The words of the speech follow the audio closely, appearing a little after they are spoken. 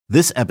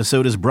This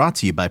episode is brought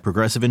to you by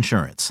Progressive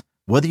Insurance.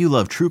 Whether you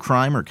love true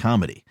crime or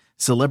comedy,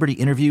 celebrity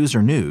interviews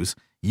or news,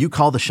 you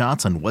call the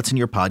shots on what's in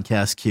your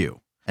podcast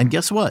queue. And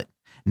guess what?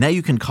 Now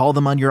you can call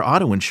them on your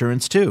auto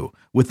insurance too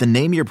with the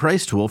Name Your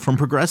Price tool from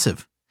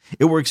Progressive.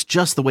 It works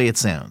just the way it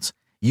sounds.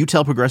 You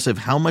tell Progressive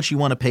how much you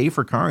want to pay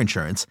for car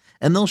insurance,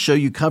 and they'll show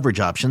you coverage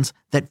options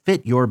that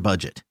fit your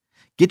budget.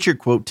 Get your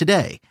quote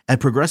today at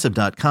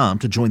Progressive.com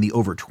to join the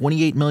over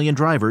 28 million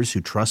drivers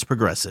who trust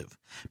Progressive.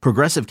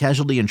 Progressive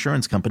Casualty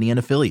Insurance Company and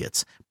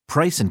Affiliates.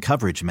 Price and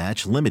coverage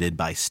match limited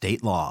by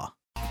state law.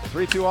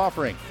 3-2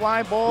 offering.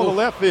 Fly ball to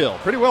left field.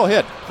 Pretty well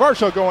hit.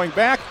 Varsho going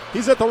back.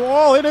 He's at the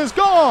wall. It is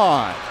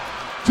gone.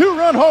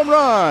 2-run home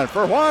run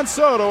for Juan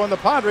Soto, and the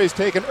Padres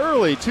take an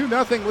early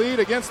 2-0 lead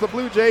against the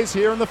Blue Jays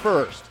here in the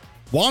first.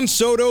 Juan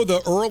Soto,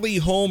 the early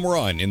home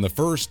run in the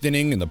first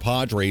inning, and the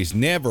Padres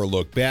never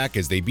look back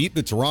as they beat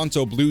the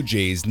Toronto Blue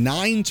Jays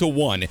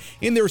 9-1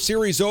 in their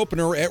series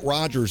opener at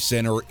Rogers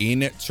Center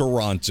in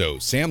Toronto.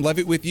 Sam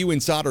Levitt with you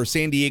inside our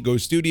San Diego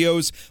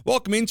studios.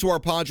 Welcome into our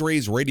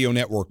Padres Radio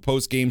Network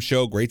postgame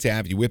show. Great to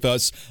have you with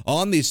us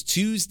on this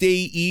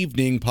Tuesday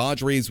evening.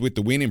 Padres with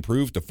the win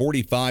improved to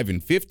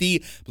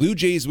 45-50. Blue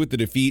Jays with the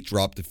defeat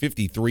dropped to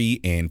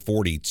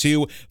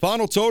 53-42.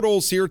 Final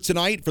totals here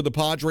tonight for the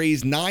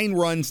Padres: 9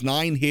 runs,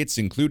 9 hits,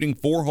 including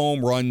 4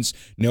 home runs,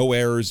 no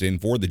errors, and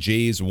for the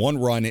Jays, 1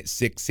 run,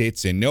 6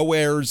 hits, and no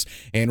errors.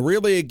 And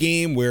really a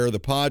game where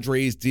the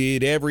Padres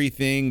did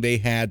everything they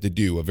had to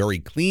do. A very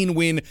clean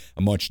win,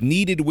 a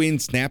much-needed win,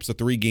 snaps a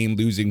 3-game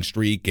losing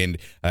streak, and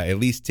at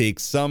least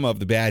takes some of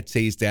the bad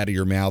taste out of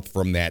your mouth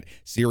from that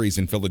series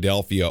in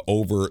Philadelphia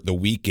over the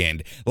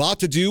weekend. A lot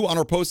to do on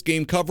our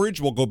post-game coverage.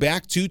 We'll go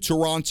back to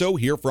Toronto,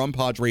 hear from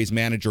Padres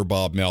manager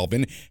Bob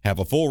Melvin, have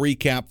a full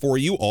recap for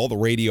you, all the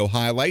radio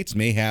highlights,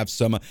 may have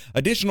some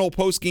additional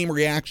post-game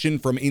reaction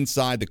from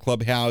inside the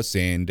clubhouse,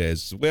 and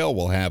as well,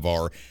 we'll have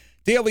our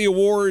daily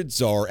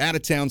awards, our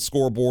out-of-town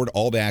scoreboard,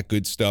 all that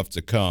good stuff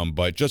to come.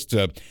 But just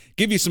to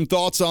give you some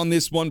thoughts on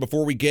this one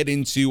before we get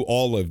into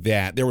all of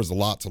that, there was a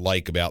lot to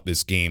like about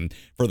this game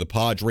for the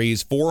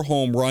Padres. 4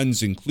 home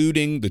runs,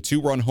 including the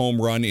 2-run home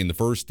run in the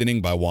first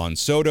inning by Juan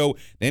Soto.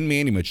 Then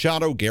Manny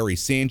Machado, Gary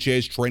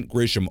Sanchez, Trent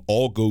Grisham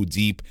all go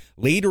deep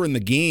later in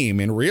the game.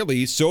 And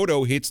really,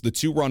 Soto hits the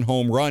 2-run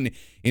home run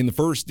in the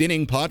first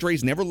inning.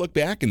 Padres never looked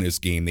back in this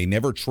game. They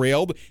never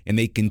trailed, and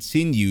they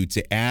continued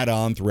to add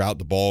on throughout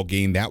the ball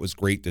game. That was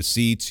great to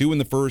see. 2 in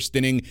the first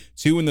inning,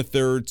 2 in the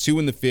third, 2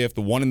 in the fifth,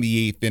 1 in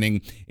the 8th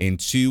inning, and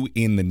 2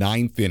 in the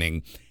 9th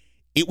inning.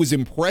 It was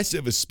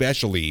impressive,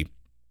 especially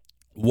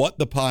what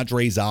the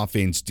Padres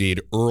offense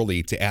did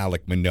early to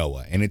Alek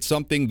Manoah. And it's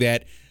something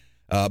that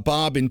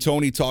Bob and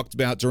Tony talked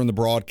about during the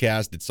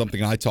broadcast. It's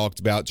something I talked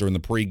about during the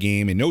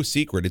pregame. And no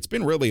secret, it's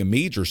been really a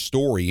major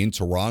story in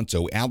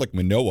Toronto. Alek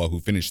Manoah, who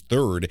finished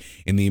 3rd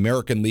in the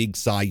American League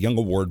Cy Young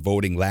Award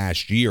voting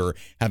last year,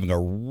 having a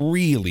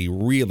really,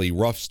 really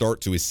rough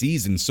start to his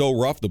season. So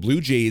rough, the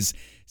Blue Jays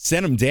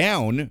sent him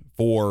down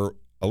for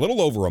a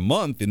little over a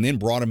month and then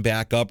brought him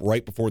back up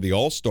right before the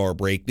All-Star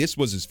break. This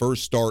was his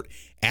first start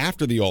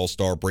after the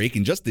All-Star break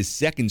and just his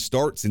second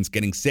start since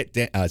getting sent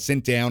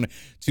down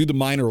to the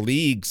minor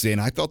leagues.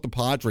 And I thought the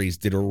Padres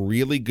did a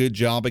really good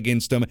job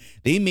against him.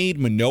 They made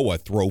Manoah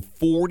throw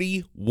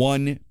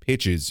 41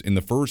 pitches in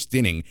the first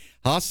inning.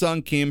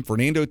 Ha-Seong Kim,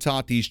 Fernando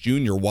Tatis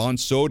Jr., Juan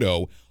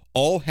Soto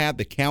all had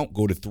the count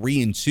go to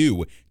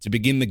 3-2 to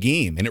begin the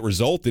game, and it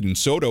resulted in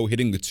Soto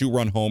hitting the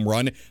 2-run home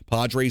run.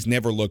 Padres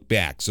never looked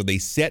back, so they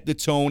set the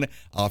tone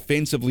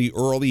offensively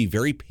early,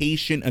 very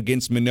patient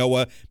against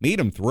Manoah, made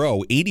him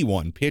throw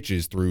 81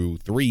 pitches through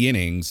 3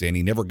 innings, and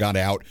he never got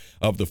out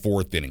of the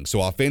 4th inning.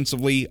 So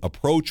offensively,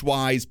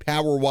 approach-wise,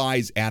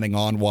 power-wise, adding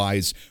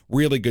on-wise,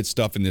 really good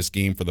stuff in this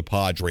game for the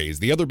Padres.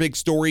 The other big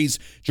stories,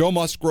 Joe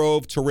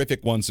Musgrove,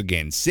 terrific once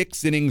again.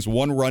 6 innings,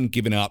 1 run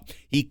given up.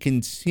 He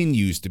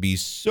continues to be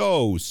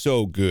so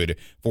good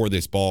for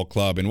this ball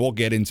club. And we'll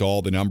get into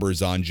all the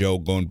numbers on Joe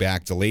going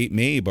back to late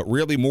May, but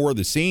really more of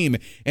the same.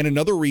 And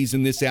another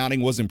reason this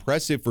outing was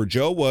impressive for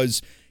Joe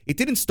was it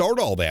didn't start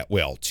all that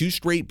well. 2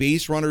 straight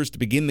base runners to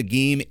begin the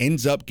game,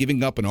 ends up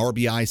giving up an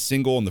RBI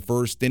single in the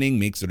first inning,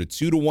 makes it a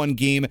 2-1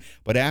 game,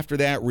 but after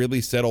that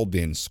really settled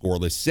in.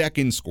 Scoreless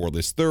second,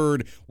 scoreless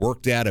third,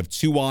 worked out of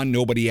 2 on,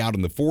 nobody out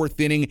in the 4th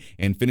inning,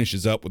 and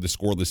finishes up with a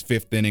scoreless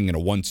 5th inning and a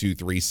 1-2-3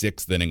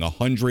 6th inning.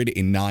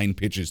 109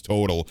 pitches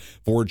total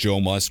for Joe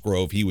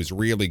Musgrove. He was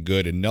really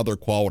good, another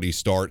quality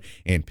start,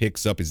 and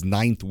picks up his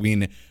 9th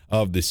win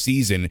of the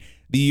season.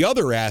 The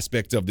other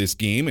aspect of this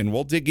game, and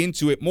we'll dig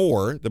into it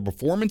more, the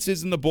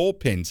performances in the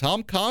bullpen.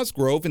 Tom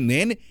Cosgrove and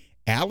then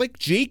Alec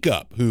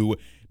Jacob, who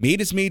made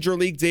his major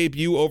league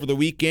debut over the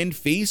weekend,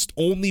 faced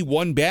only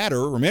 1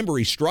 batter. Remember,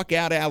 he struck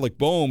out Alec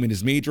Boehm in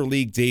his major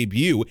league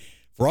debut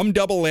from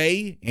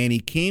Double-A, and he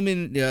came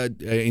in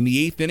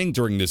the 8th inning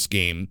during this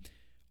game.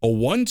 A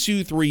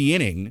 1-2-3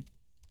 inning,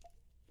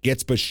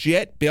 gets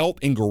Bichette, Belt,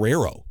 and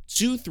Guerrero.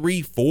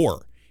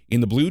 2-3-4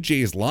 in the Blue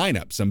Jays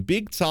lineup. Some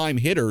big-time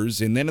hitters,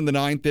 and then in the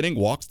ninth inning,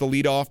 walks the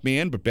leadoff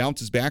man, but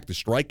bounces back to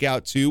strike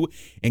out 2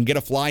 and get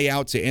a fly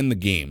out to end the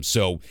game.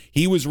 So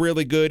he was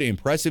really good.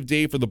 Impressive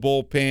day for the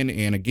bullpen,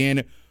 and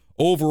again,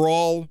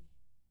 overall,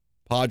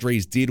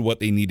 Padres did what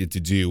they needed to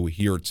do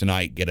here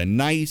tonight. Get a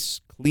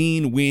nice,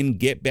 clean win,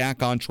 get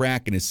back on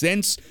track in a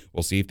sense.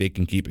 We'll see if they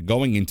can keep it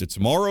going into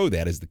tomorrow.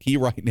 That is the key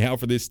right now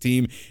for this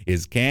team,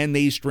 is can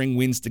they string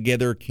wins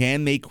together?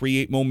 Can they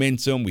create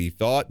momentum? We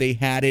thought they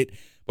had it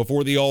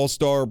before the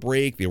All-Star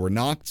break. They were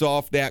knocked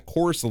off that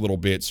course a little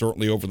bit,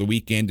 certainly over the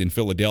weekend in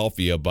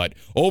Philadelphia. But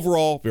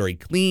overall, very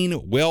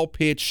clean,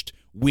 well-pitched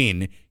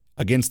win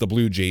against the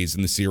Blue Jays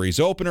in the series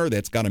opener.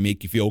 That's got to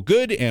make you feel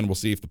good, and we'll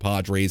see if the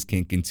Padres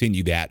can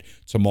continue that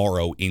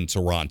tomorrow in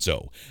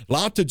Toronto.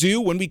 Lot to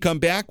do. When we come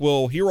back,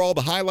 we'll hear all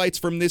the highlights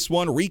from this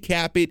one,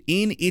 recap it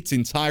in its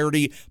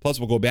entirety, plus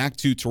we'll go back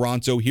to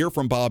Toronto, hear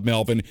from Bob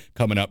Melvin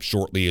coming up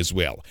shortly as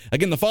well.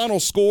 Again, the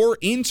final score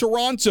in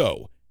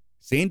Toronto: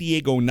 San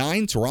Diego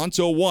 9,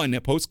 Toronto 1.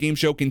 Postgame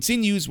show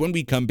continues when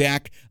we come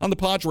back on the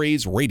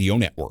Padres Radio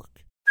Network.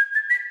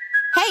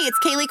 Hey, it's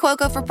Kaylee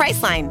Cuoco for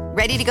Priceline.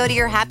 Ready to go to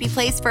your happy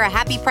place for a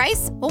happy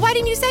price? Well, why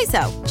didn't you say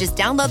so? Just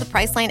download the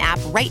Priceline app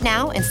right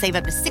now and save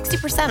up to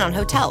 60% on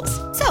hotels.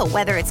 So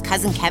whether it's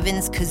Cousin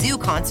Kevin's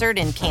Kazoo Concert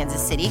in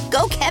Kansas City,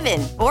 go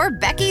Kevin, or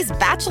Becky's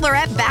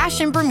Bachelorette Bash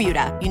in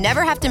Bermuda, you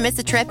never have to miss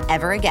a trip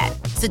ever again.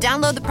 So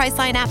download the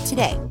Priceline app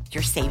today.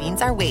 Your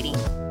savings are waiting.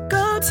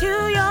 Go to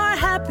your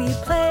happy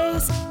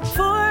place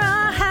for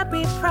a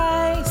happy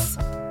price.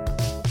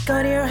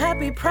 Go to your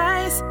happy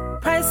price,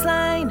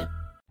 Priceline.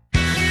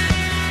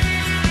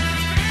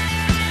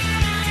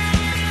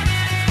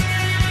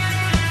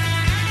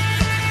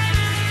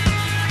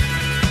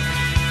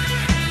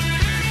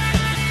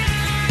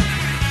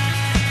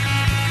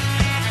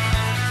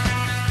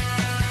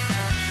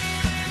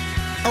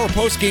 Our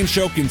post-game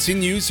show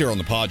continues here on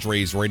the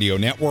Padres Radio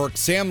Network.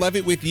 Sam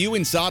Levitt with you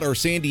inside our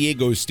San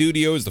Diego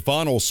studios. The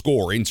final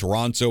score in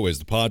Toronto as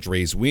the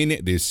Padres win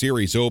this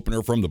series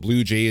opener from the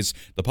Blue Jays.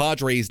 The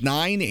Padres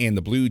 9 and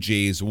the Blue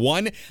Jays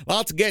 1.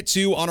 Lot to get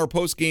to on our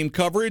post-game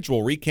coverage. We'll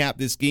recap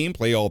this game,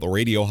 play all the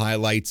radio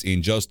highlights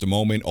in just a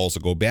moment. Also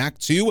go back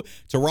to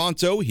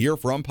Toronto, hear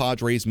from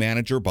Padres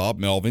manager Bob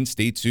Melvin.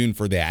 Stay tuned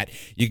for that.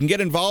 You can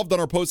get involved on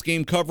our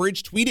post-game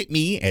coverage. Tweet at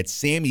me at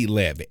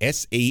SammyLev,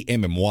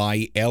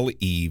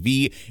 SammyLev.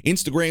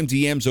 Instagram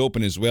DMs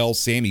open as well.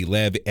 Sammy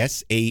Lev,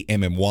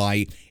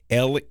 SammyLev.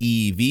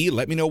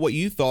 Let me know what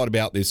you thought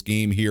about this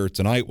game here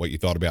tonight, what you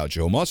thought about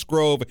Joe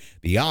Musgrove,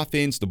 the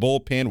offense, the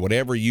bullpen,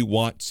 whatever you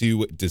want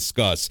to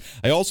discuss.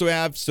 I also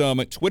have some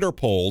Twitter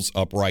polls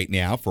up right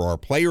now for our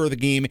player of the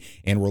game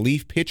and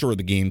relief pitcher of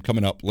the game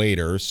coming up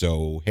later.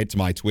 So head to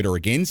my Twitter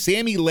again,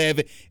 Sammy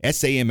Lev,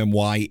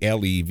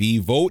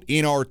 SammyLev. Vote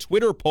in our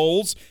Twitter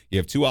polls. You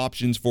have 2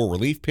 options for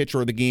relief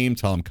pitcher of the game,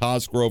 Tom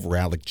Cosgrove or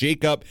Alec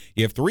Jacob.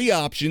 You have 3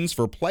 options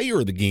for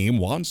player of the game,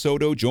 Juan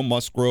Soto, Joe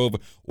Musgrove,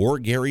 or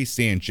Gary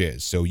Sanchez.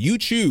 So you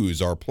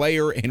choose our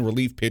player and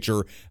relief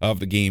pitcher of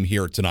the game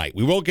here tonight.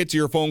 We will get to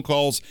your phone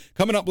calls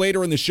coming up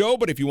later in the show,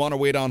 but if you want to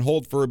wait on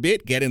hold for a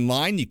bit, get in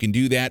line. You can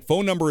do that.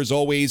 Phone number is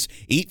always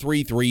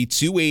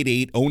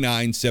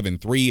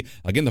 833-288-0973.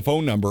 Again, the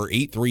phone number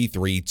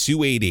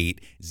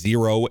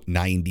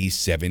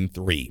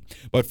 833-288-0973.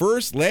 But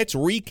first, let's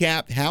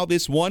recap how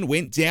this one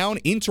went down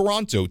in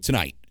Toronto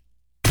tonight.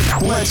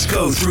 Let's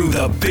go through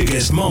the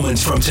biggest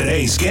moments from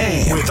today's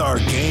game with our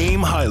game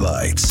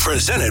highlights.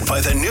 Presented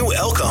by the new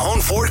El Cajon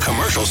Ford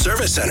Commercial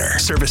Service Center.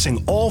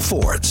 Servicing all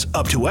Fords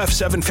up to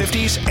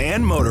F-750s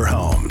and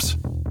motorhomes.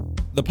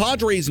 The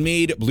Padres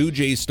made Blue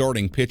Jays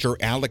starting pitcher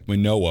Alek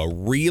Manoah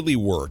really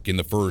work in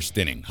the first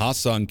inning.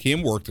 Ha-Seong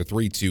Kim worked a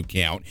 3-2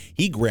 count.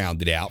 He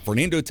grounded out.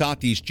 Fernando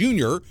Tatis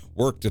Jr.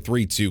 worked a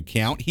 3-2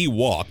 count. He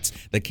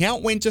walked. The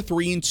count went to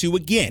 3-2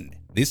 again,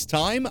 this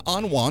time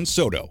on Juan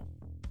Soto.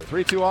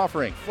 3-2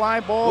 offering. Fly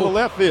ball to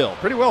left field.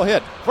 Pretty well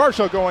hit.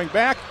 Varsho going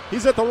back.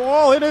 He's at the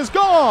wall. It is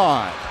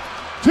gone.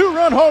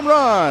 2-run home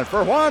run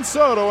for Juan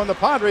Soto, and the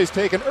Padres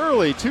take an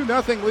early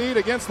 2-0 lead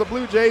against the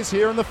Blue Jays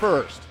here in the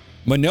first.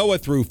 Manoah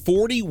threw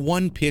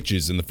 41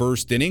 pitches in the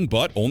first inning,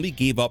 but only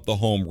gave up the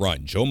home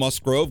run. Joe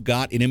Musgrove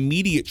got in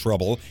immediate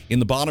trouble in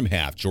the bottom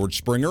half. George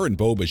Springer and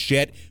Bo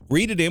Bichette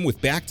greeted him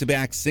with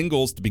back-to-back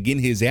singles to begin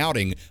his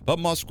outing, but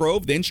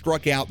Musgrove then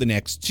struck out the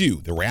next 2.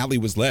 The rally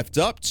was left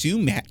up to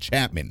Matt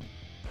Chapman.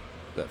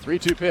 The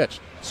 3-2 pitch.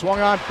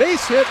 Swung on,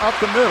 base hit up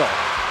the middle.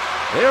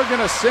 They're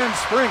going to send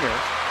Springer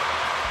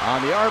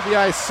on the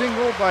RBI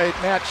single by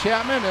Matt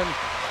Chapman, and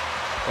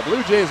the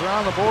Blue Jays are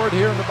on the board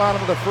here in the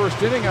bottom of the first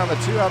inning on the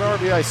 2-out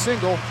RBI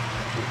single.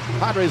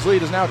 Padres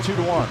lead is now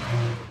 2-1.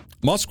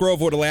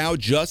 Musgrove would allow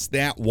just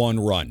that 1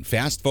 run.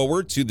 Fast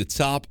forward to the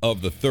top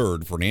of the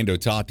third. Fernando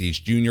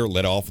Tatis Jr.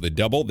 led off with a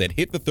double that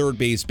hit the third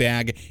base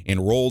bag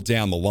and rolled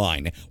down the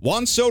line.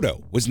 Juan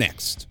Soto was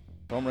next.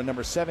 Home run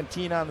number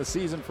 17 on the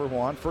season for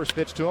Juan. First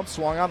pitch to him,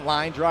 swung on,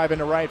 line drive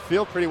into right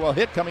field. Pretty well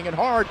hit, coming in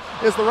hard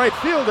is the right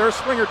fielder.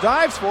 Springer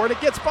dives for it,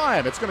 it gets by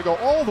him. It's going to go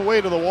all the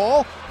way to the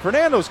wall.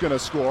 Fernando's going to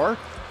score.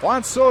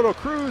 Juan Soto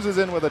cruises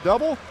in with a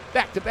double.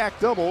 Back-to-back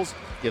doubles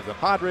give the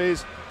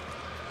Padres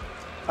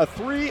a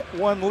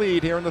 3-1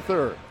 lead here in the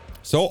third.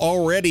 So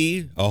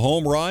already a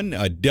home run,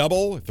 a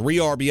double, 3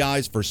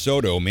 RBIs for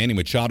Soto. Manny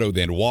Machado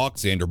then walked.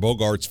 Xander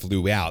Bogaerts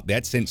flew out.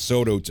 That sent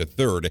Soto to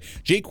third.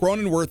 Jake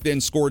Cronenworth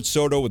then scored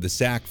Soto with a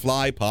sac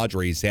fly.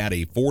 Padres had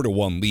a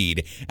 4-1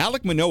 lead.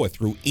 Alek Manoah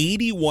threw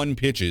 81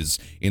 pitches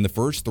in the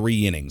first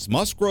 3 innings.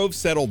 Musgrove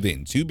settled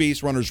in. 2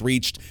 base runners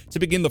reached to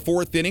begin the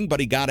 4th inning, but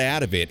he got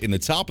out of it. In the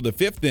top of the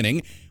 5th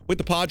inning, with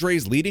the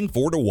Padres leading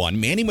 4-1,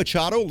 Manny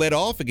Machado led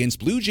off against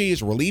Blue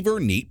Jays reliever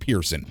Nate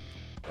Pearson.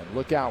 And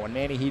look out, when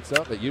Manny heats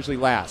up, it usually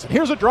lasts. And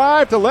here's a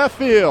drive to left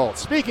field.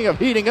 Speaking of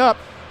heating up,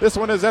 this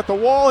one is at the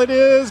wall. It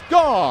is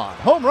gone.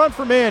 Home run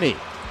for Manny.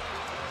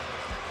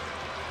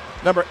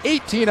 Number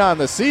 18 on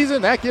the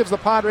season. That gives the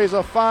Padres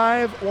a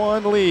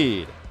 5-1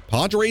 lead.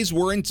 Padres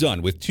weren't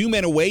done. With 2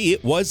 men away,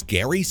 it was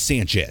Gary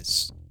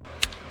Sanchez.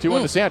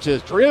 2-1 to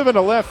Sanchez, driven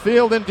to left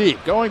field and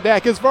deep. Going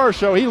back is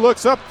Varsho. He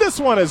looks up. This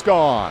one is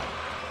gone.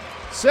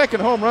 Second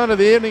home run of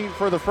the evening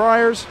for the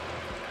Friars.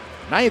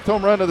 9th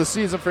home run of the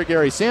season for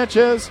Gary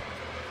Sanchez.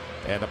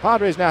 And the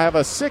Padres now have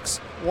a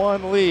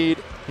 6-1 lead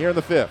here in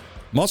the 5th.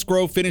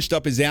 Musgrove finished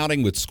up his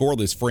outing with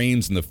scoreless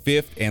frames in the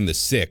 5th and the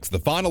 6th. The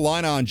final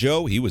line on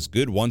Joe, he was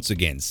good once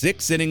again.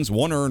 6 innings,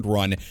 1 earned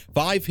run,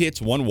 5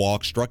 hits, 1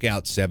 walk, struck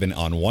out 7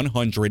 on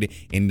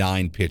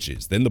 109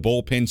 pitches. Then the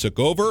bullpen took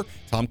over.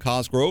 Tom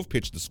Cosgrove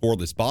pitched the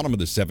scoreless bottom of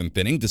the 7th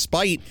inning,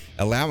 despite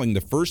allowing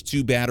the first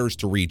 2 batters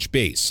to reach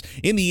base.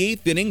 In the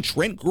 8th inning,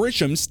 Trent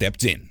Grisham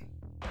stepped in.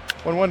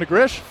 1-1 to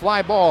Grish,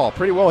 fly ball,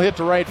 pretty well hit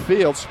to right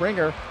field.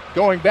 Springer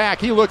going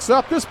back, he looks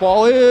up, this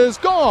ball is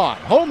gone.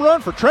 Home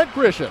run for Trent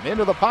Grisham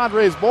into the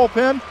Padres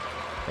bullpen,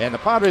 and the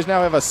Padres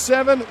now have a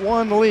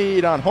 7-1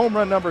 lead on home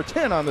run number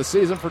 10 on the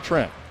season for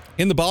Trent.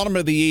 In the bottom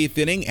of the 8th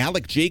inning,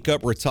 Alec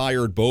Jacob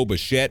retired Bo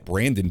Bichette,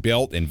 Brandon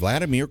Belt, and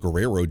Vladimir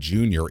Guerrero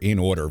Jr. in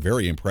order.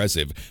 Very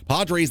impressive.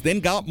 Padres then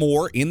got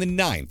more in the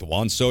 9th.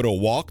 Juan Soto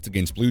walked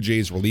against Blue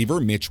Jays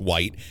reliever Mitch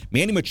White.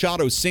 Manny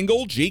Machado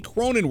singled. Jake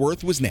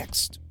Cronenworth was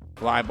next.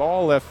 Fly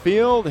ball left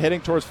field,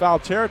 heading towards foul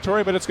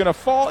territory, but it's going to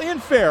fall in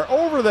fair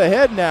over the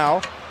head now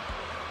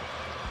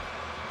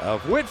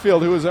of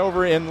Whitfield, who is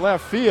over in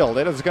left field.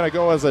 It is going to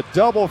go as a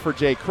double for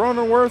Jake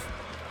Cronenworth.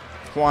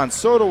 Juan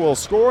Soto will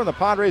score, and the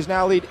Padres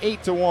now lead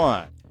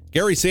 8-1.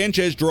 Gary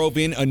Sanchez drove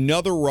in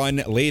another run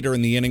later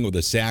in the inning with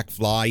a sac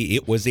fly.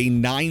 It was a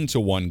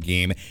 9-1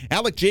 game.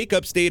 Alec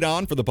Jacob stayed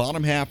on for the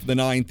bottom half of the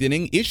 9th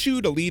inning,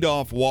 issued a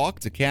leadoff walk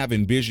to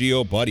Kevin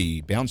Biggio, but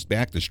he bounced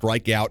back to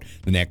strike out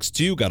the next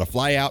 2. Got a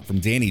fly out from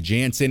Danny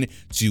Jansen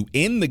to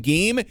end the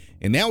game,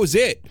 and that was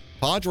it.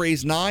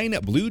 Padres 9,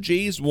 Blue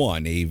Jays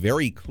 1. A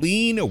very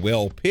clean,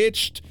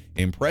 well-pitched,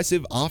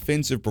 impressive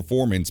offensive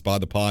performance by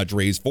the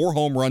Padres. 4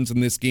 home runs in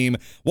this game,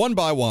 1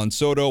 by Juan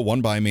Soto,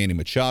 1 by Manny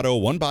Machado,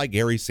 1 by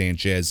Gary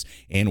Sanchez,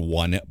 and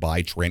 1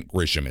 by Trent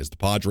Grisham. As the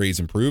Padres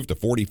improved to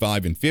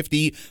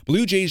 45-50,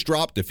 Blue Jays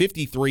dropped to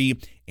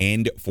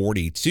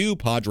 53-42.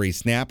 Padres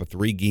snap a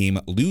 3-game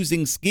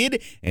losing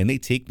skid, and they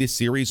take this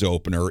series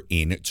opener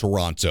in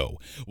Toronto.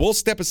 We'll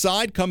step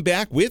aside, come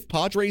back with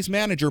Padres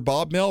manager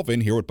Bob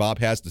Melvin. Hear what Bob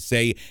has to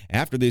say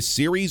after this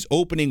series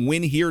opening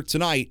win here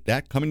tonight.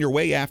 That coming your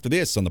way after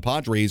this on the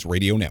Padres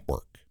Radio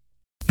Network.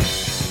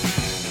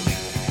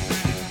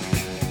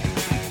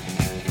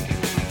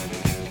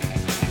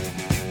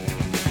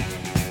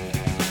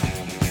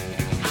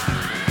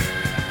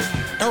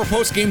 Our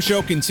post-game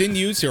show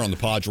continues here on the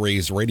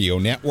Padres Radio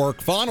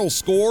Network. Final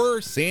score,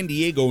 San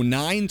Diego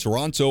 9,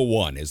 Toronto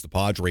 1, as the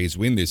Padres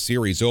win this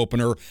series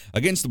opener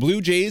against the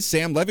Blue Jays.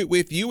 Sam Levitt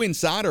with you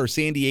inside our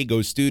San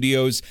Diego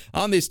studios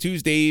on this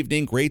Tuesday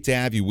evening. Great to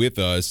have you with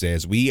us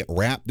as we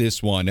wrap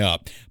this one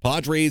up.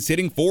 Padres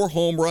hitting 4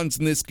 home runs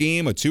in this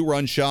game, a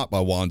 2-run shot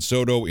by Juan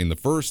Soto in the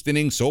 1st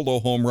inning, solo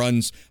home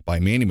runs by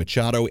Manny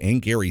Machado and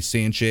Gary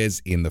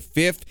Sanchez in the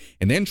 5th,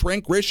 and then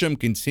Trent Grisham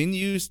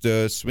continues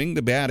to swing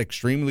the bat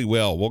extremely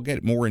well. We'll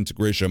get more into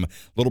Grisham a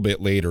little bit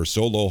later.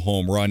 Solo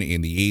home run in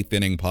the 8th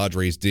inning.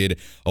 Padres did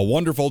a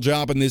wonderful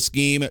job in this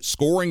game,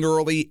 scoring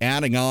early,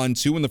 adding on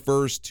 2 in the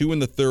 1st, 2 in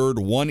the 3rd,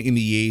 1 in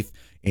the 8th,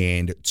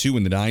 and 2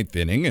 in the 9th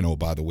inning, and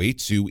by the way,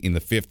 2 in the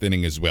 5th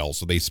inning as well.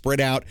 So they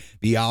spread out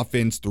the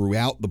offense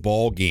throughout the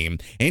ball game.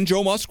 And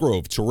Joe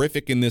Musgrove,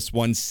 terrific in this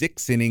one.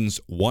 6 innings,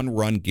 1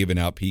 run given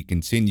up. He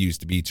continues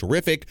to be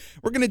terrific.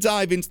 We're going to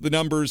dive into the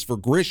numbers for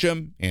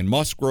Grisham and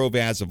Musgrove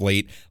as of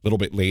late, a little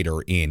bit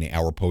later in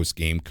our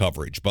post-game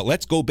coverage. But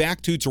let's go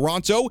back to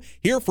Toronto,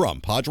 hear from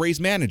Padres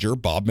manager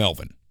Bob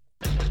Melvin.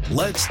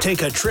 Let's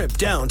take a trip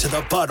down to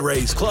the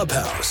Padres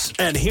clubhouse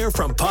and hear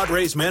from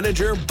Padres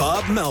manager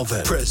Bob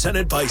Melvin.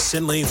 Presented by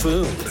Sinley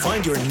Food.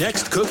 Find your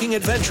next cooking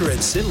adventure at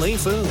Sinley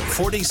Food,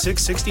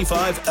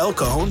 4665 El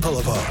Cajon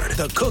Boulevard,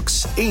 the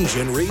cook's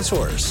Asian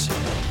resource.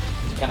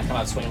 Kind of come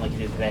out swinging like you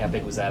did today. How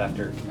big was that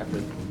after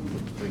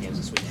 3 games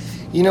this week?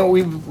 You know,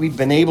 we've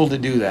been able to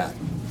do that.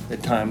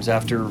 at times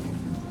after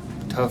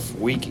tough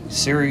week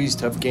series,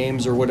 tough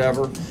games or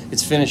whatever.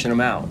 It's finishing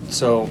them out.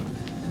 So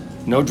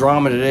no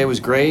drama today was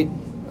great.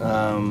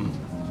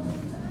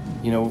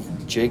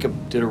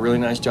 Jacob did a really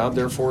nice job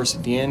there for us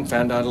at the end,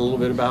 found out a little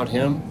bit about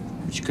him,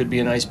 which could be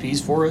a nice piece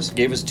for us,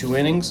 gave us 2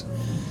 innings.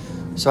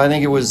 So I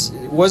think it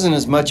wasn't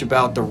as much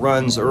about the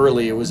runs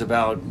early, it was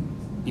about,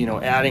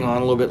 adding on a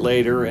little bit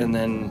later and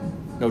then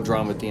no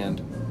drama at the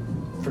end.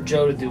 For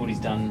Joe to do what he's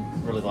done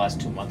really the last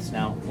 2 months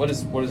now, what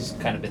has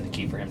kind of been the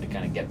key for him to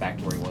kind of get back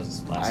to where he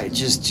was last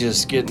season?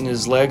 Just getting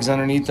his legs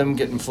underneath him,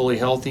 getting fully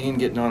healthy and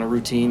getting on a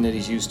routine that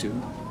he's used to.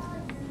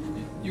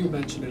 You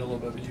mentioned it a little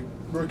bit, but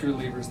Mercury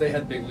relievers, they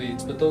had big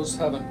leads, but those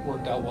haven't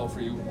worked out well for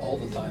you all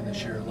the time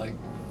this year. Like,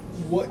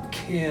 what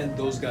can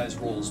those guys'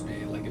 roles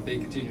be, like, if they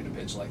continue to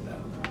pitch like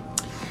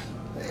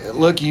that?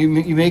 Look, you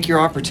make your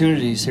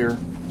opportunities here.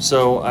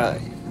 So,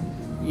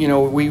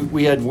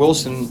 we had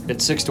Wilson at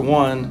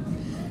 6-1,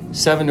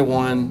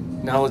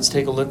 7-1. Now let's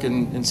take a look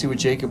and see what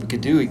Jacob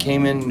could do. He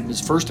came in his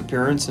first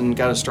appearance and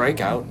got a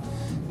strikeout,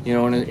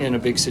 in a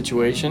big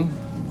situation.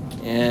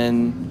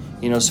 And,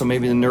 so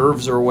maybe the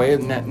nerves are away.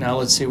 And now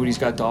let's see what he's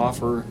got to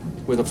offer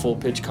with a full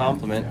pitch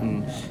complement,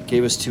 and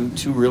gave us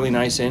two really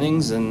nice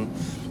innings, and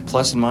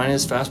plus and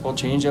minus, fastball,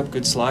 changeup,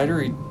 good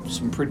slider.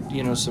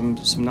 Some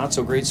not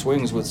so great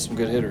swings with some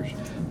good hitters.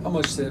 How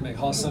much did it make?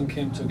 Hassan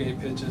came, took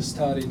 8 pitches,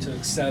 Toddy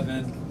took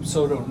 7,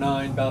 Soto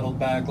 9, battled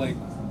back. Like,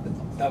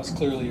 that was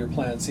clearly your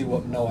plan, see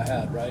what Noah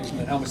had, right? And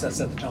then how much that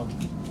set the tone?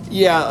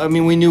 Yeah,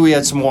 we knew he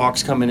had some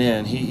walks coming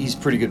in. He's a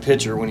pretty good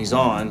pitcher when he's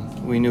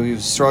on. We knew he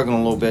was struggling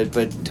a little bit,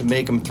 but to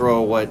make him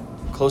throw,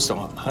 close to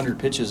 100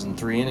 pitches in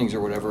 3 innings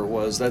or whatever it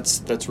was,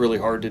 that's really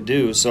hard to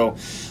do. So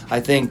I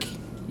think,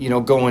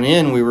 going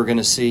in we were going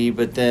to see,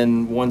 but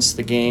then once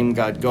the game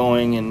got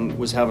going and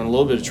was having a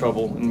little bit of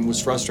trouble and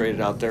was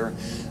frustrated out there,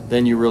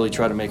 then you really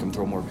try to make him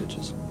throw more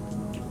pitches.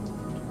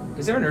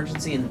 Is there an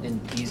urgency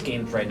in these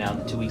games right now,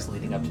 the 2 weeks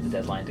leading up to the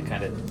deadline, to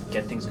kind of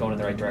get things going in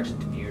the right direction,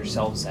 to view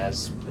yourselves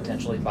as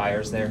potentially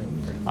buyers there?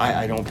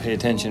 I don't pay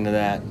attention to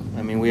that.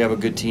 We have a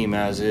good team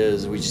as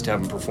is. We just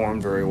haven't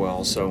performed very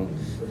well. So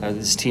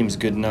this team's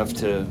good enough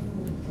to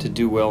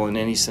do well in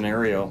any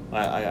scenario.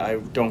 I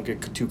don't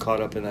get too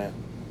caught up in that.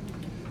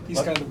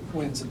 These kind of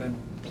wins have been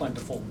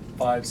plentiful.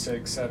 5,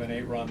 6, 7,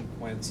 8 run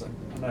wins.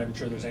 I'm not even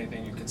sure there's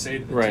anything you can say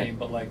to the team,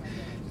 but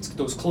it's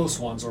those close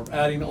ones or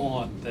adding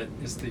on that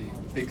is the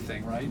big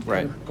thing, right?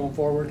 Right. Going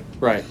forward.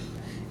 Right.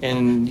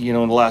 And,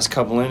 in the last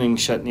couple innings,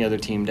 shutting the other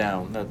team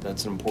down,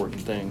 that's an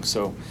important thing.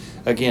 So,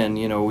 again,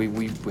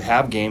 we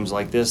have games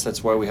like this.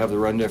 That's why we have the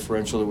run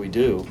differential that we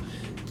do.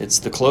 It's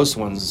the close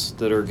ones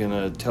that are going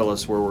to tell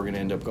us where we're going to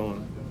end up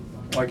going.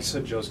 Like you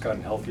said, Joe's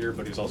gotten healthier,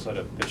 but he's also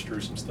had to pitch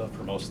through some stuff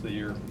for most of the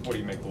year. What do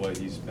you make of the way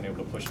he's been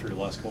able to push through the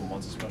last couple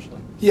months especially?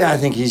 Yeah, I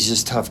think he's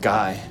just a tough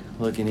guy.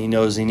 Look, and he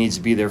knows he needs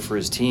to be there for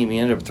his team. He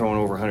ended up throwing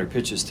over 100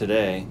 pitches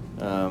today.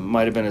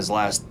 Might have been his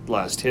last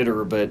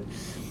hitter, but,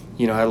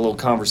 had a little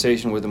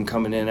conversation with him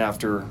coming in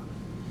after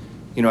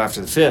the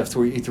 5th,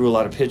 where he threw a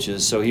lot of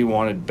pitches. So he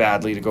wanted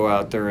badly to go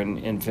out there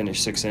and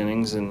finish 6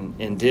 innings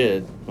and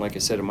did. Like I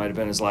said, it might have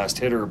been his last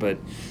hitter, but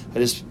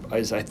I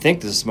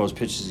think this is the most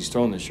pitches he's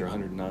thrown this year,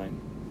 109.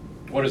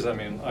 What does that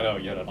mean? I know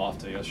you had an off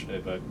day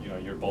yesterday, but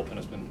your bullpen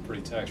has been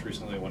pretty taxed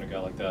recently. When a guy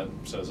like that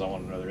says, "I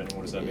want another inning,"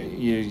 what does that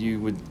mean? You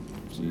would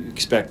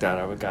expect that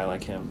out of a guy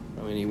like him.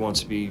 He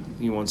wants to be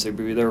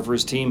there for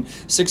his team.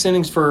 6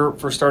 innings for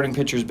starting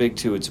pitcher is big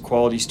too. It's a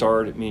quality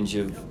start. It means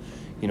you've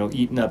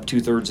eaten up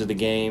 2/3 of the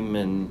game,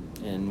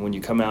 and when you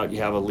come out, you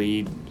have a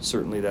lead.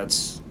 Certainly,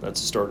 that's a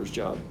starter's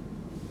job.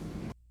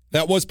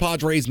 That was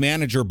Padres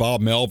manager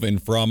Bob Melvin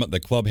from the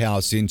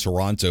clubhouse in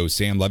Toronto.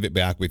 Sam Levitt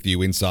back with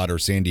you inside our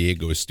San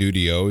Diego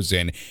studios.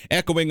 And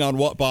echoing on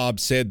what Bob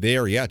said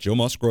there, Joe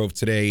Musgrove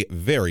today,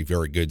 very,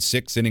 very good.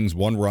 6 innings,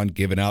 1 run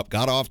given up.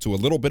 Got off to a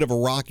little bit of a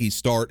rocky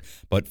start,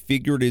 but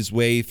figured his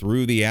way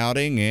through the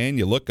outing. And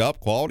you look up,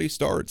 quality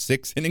start,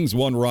 6 innings,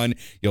 1 run.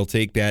 You'll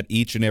take that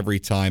each and every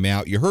time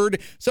out. You heard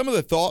some of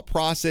the thought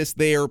process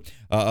there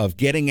of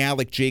getting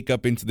Alec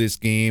Jacob into this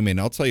game.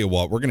 And I'll tell you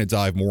what, we're going to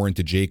dive more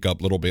into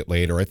Jacob a little bit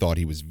later. I thought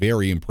he was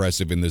very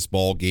impressive in this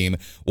ball game.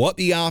 What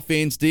the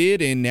offense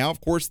did, and now, of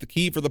course, the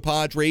key for the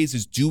Padres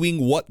is doing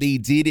what they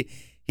did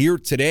here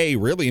today,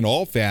 really in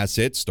all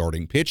facets,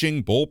 starting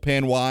pitching,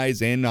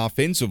 bullpen-wise, and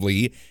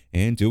offensively,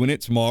 and doing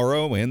it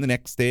tomorrow and the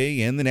next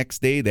day and the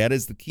next day. That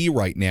is the key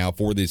right now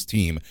for this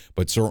team,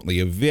 but certainly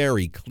a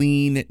very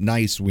clean,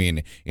 nice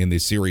win in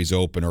this series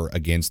opener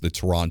against the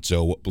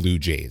Toronto Blue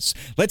Jays.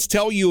 Let's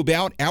tell you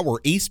about our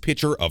ace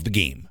pitcher of the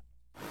game.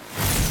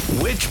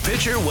 Which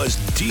pitcher was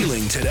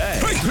dealing today?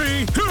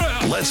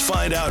 Let's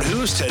find out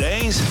who's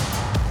today's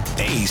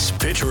Ace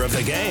Pitcher of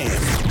the Game.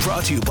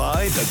 Brought to you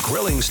by The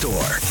Grilling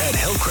Store at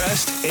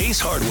Hillcrest Ace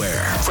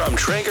Hardware. From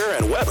Traeger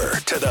and Weber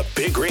to the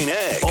Big Green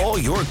Egg, all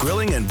your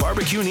grilling and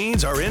barbecue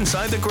needs are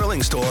inside The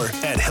Grilling Store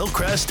at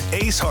Hillcrest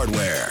Ace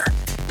Hardware.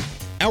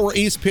 Our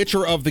ace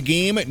pitcher of the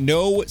game,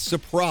 no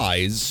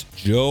surprise,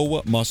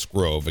 Joe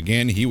Musgrove.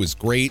 Again, he was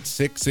great.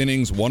 6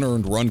 innings, 1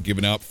 earned run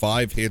given up,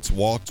 5 hits,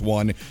 walked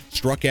 1,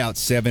 struck out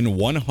 7,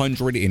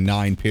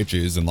 109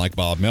 pitches. And like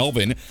Bob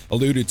Melvin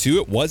alluded to,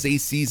 it was a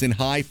season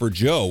high for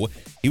Joe.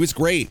 He was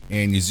great.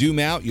 And you zoom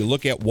out, you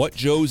look at what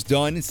Joe's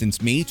done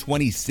since May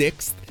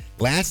 26th.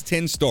 Last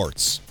 10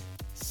 starts.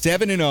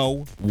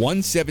 7-0,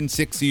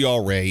 1.76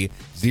 ERA,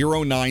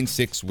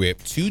 0.96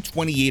 whip,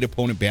 228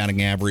 opponent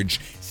batting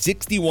average,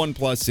 61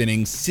 plus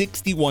innings,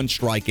 61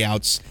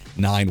 strikeouts,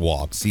 9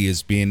 walks. He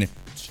has been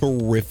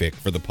terrific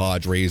for the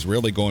Padres,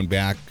 really going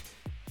back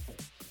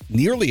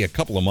nearly a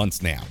couple of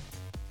months now.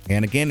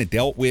 And again, it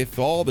dealt with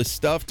all the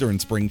stuff during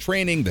spring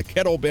training, the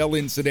kettlebell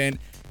incident,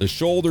 the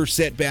shoulder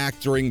setback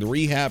during the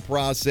rehab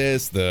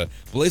process, the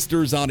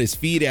blisters on his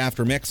feet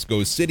after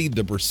Mexico City,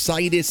 the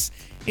bursitis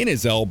in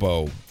his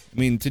elbow. I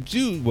mean, to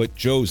do what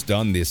Joe's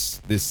done this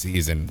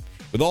season,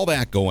 with all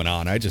that going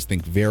on, I just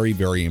think very,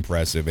 very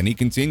impressive. And he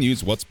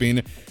continues what's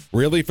been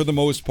really, for the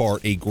most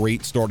part, a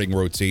great starting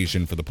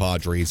rotation for the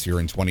Padres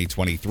here in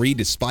 2023,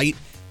 despite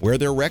where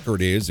their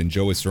record is. And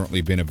Joe has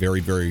certainly been a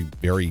very, very,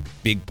 very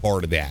big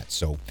part of that.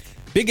 So,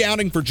 big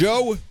outing for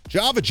Joe.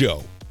 Java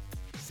Joe.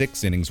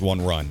 6 innings,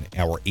 1 run,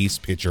 our ace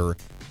pitcher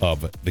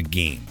of the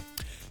game.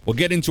 We'll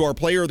get into our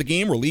player of the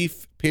game,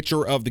 relief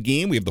pitcher of the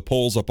game. We have the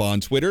polls up on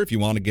Twitter. If you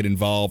want to get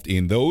involved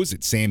in those,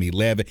 it's Sammy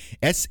Lev,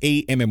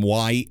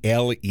 SAMMYLEV.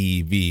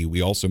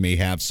 We also may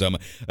have some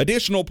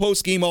additional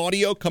post-game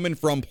audio coming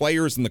from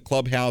players in the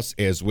clubhouse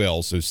as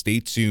well, so stay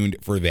tuned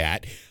for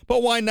that.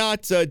 But why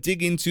not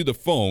dig into the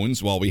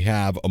phones while we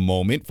have a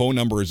moment? Phone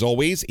number is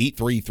always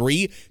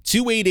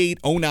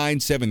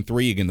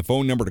 833-288-0973. Again, the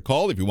phone number to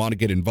call if you want to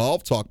get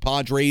involved. Talk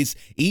Padres,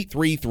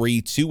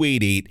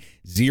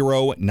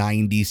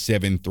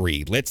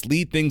 833-288-0973. Let's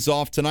lead things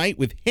off tonight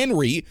with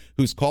Henry,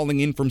 who's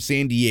calling in from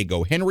San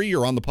Diego. Henry,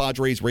 you're on the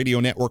Padres Radio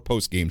Network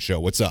postgame show.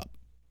 What's up?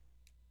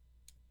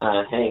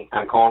 Hey,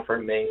 I'm calling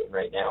from Maine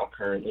right now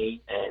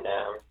currently, and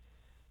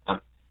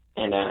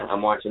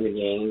I'm watching the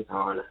games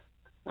on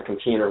my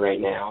computer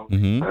right now.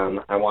 Mm-hmm.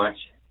 I watch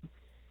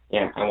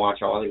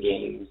all the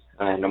games,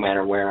 no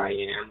matter where I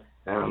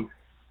am.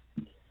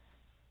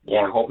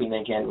 Hoping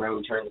they can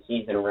really turn the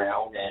season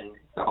around and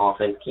the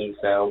offense keeps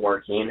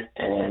working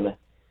and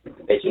the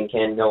pitching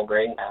can go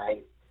great. I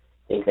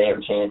think they have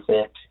a chance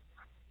at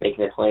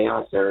making the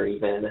playoffs or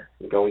even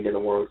going to the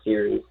World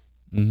Series.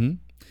 Mm-hmm.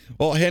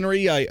 Well,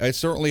 Henry, I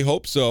certainly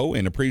hope so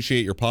and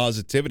appreciate your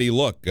positivity.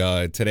 Look,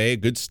 today, a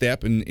good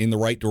step in the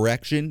right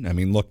direction. I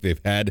mean, look,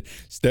 they've had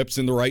steps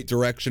in the right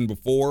direction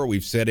before.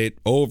 We've said it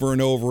over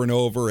and over and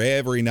over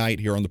every night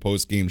here on the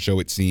postgame show,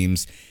 it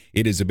seems.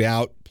 It is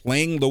about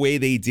playing the way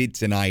they did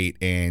tonight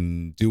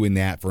and doing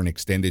that for an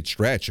extended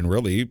stretch. And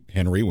really,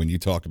 Henry, when you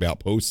talk about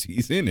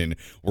postseason and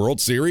World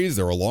Series,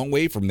 they're a long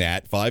way from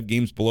that. 5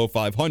 games below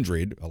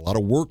 500, a lot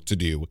of work to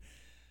do.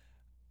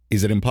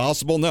 Is it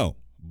impossible? No.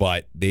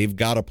 But they've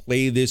got to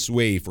play this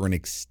way for an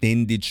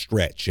extended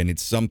stretch, and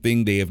it's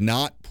something they have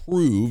not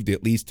proved,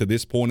 at least to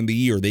this point in the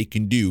year, they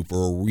can do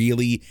for a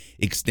really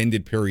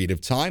extended period of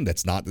time.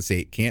 That's not to say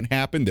it can't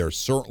happen. There's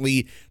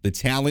certainly the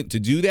talent to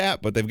do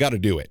that, but they've got to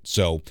do it.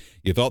 So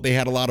you thought they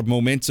had a lot of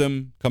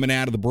momentum coming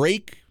out of the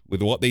break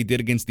with what they did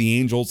against the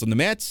Angels and the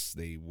Mets.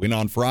 They win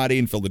on Friday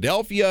in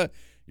Philadelphia.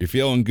 You're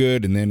feeling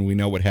good, and then we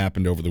know what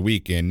happened over the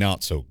weekend.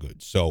 Not so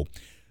good. So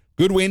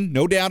good win,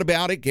 no doubt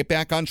about it. Get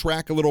back on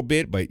track a little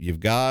bit, but you've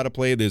got to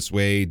play this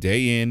way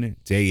day in,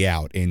 day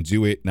out, and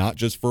do it not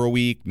just for a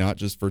week, not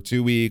just for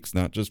 2 weeks,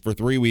 not just for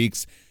 3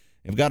 weeks.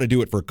 You've got to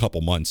do it for a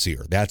couple months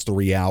here. That's the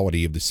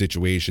reality of the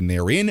situation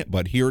they're in,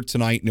 but here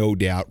tonight, no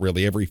doubt,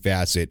 really every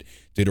facet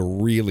did a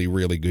really,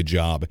 really good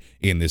job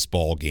in this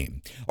ball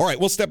game. All right,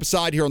 we'll step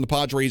aside here on the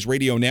Padres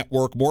Radio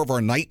Network. More of our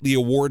nightly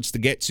awards to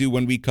get to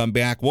when we come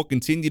back. We'll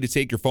continue to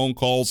take your phone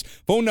calls.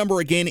 Phone number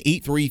again,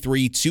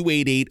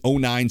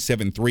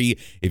 833-288-0973.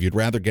 If you'd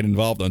rather get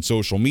involved on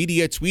social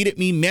media, tweet at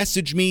me,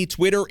 message me,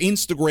 Twitter,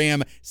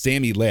 Instagram,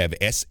 Sammy Lev,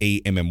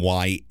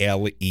 SAMMYLEV,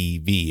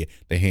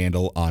 the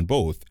handle on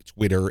both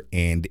Twitter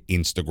and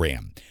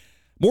Instagram.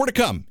 More to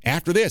come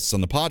after this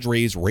on the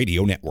Padres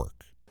Radio Network.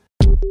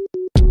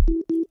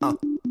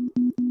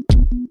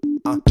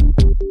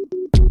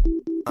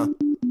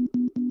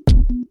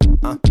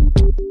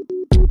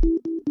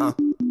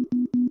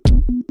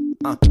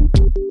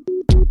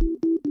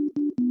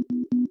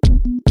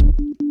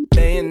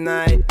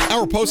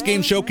 Our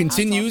post-game show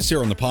continues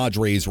here on the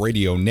Padres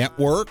Radio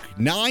Network.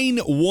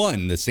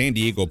 9-1, the San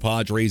Diego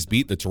Padres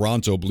beat the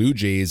Toronto Blue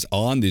Jays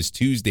on this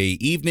Tuesday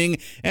evening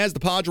as the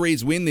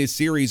Padres win this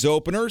series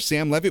opener.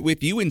 Sam Levitt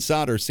with you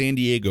inside our San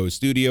Diego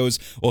studios.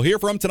 We'll hear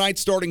from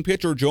tonight's starting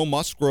pitcher, Joe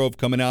Musgrove,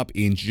 coming up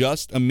in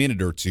just a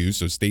minute or two,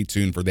 so stay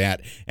tuned for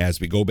that as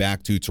we go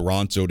back to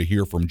Toronto to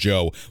hear from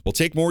Joe. We'll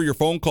take more of your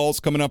phone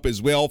calls coming up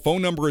as well.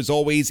 Phone number is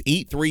always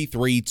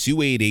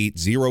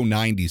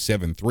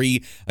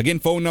 833-288-0973. Again,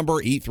 phone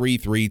number 833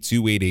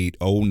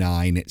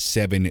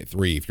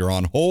 833-288-0973. If you're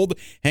on hold,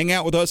 hang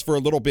out with us for a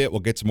little bit.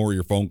 We'll get some more of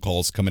your phone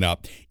calls coming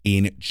up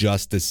in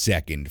just a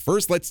second.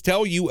 First, let's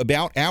tell you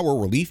about our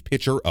relief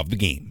pitcher of the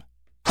game.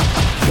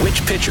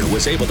 Which pitcher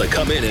was able to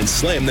come in and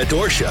slam the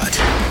door shut?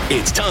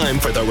 It's time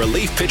for the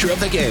relief pitcher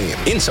of the game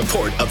in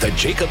support of the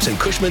Jacobs and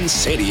Cushman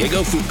San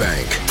Diego Food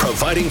Bank,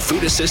 providing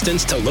food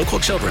assistance to local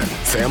children,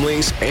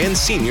 families, and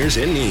seniors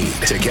in need.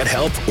 To get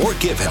help or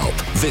give help,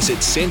 visit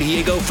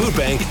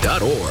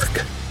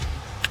SanDiegoFoodBank.org.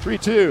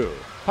 3-2,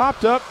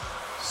 popped up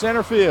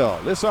center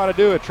field. This ought to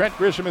do it. Trent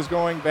Grisham is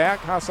going back.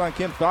 Ha-Seong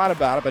Kim thought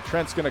about it, but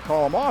Trent's going to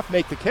call him off,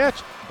 make the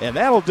catch, and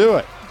that'll do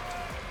it.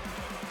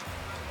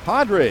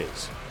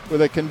 Padres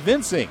with a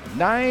convincing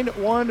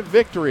 9-1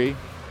 victory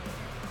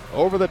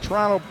over the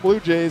Toronto Blue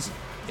Jays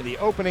in the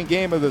opening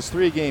game of this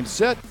 3-game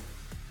set.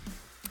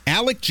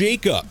 Alec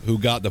Jacob, who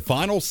got the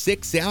final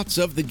 6 outs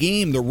of the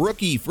game, the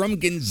rookie from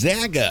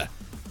Gonzaga.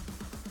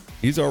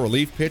 He's our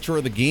relief pitcher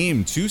of the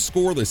game. 2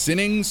 scoreless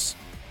innings,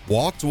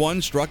 walked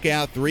 1, struck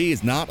out 3,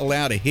 is not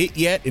allowed a hit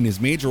yet in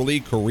his major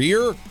league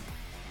career.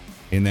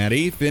 In that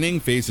 8th inning,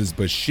 faces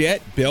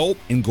Bichette, Belt,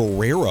 and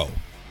Guerrero.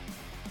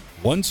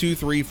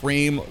 1-2-3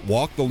 frame,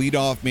 walked the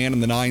leadoff man in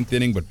the 9th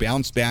inning, but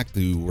bounced back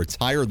to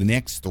retire the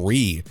next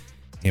 3.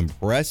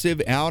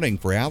 Impressive outing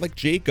for Alec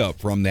Jacob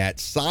from that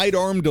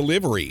sidearm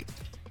delivery.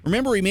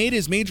 Remember, he made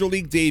his major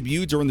league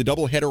debut during the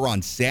doubleheader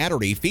on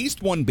Saturday,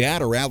 faced one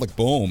batter, Alec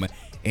Boehm,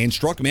 and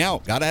struck him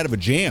out, got out of a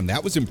jam.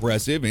 That was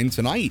impressive. And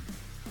tonight,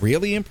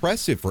 really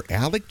impressive for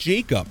Alec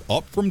Jacob,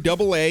 up from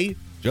Double-A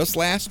just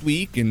last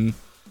week, and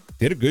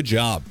did a good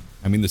job.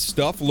 I mean, the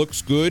stuff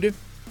looks good.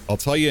 I'll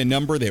tell you a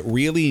number that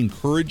really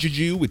encourages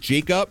you with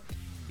Jacob.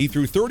 He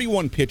threw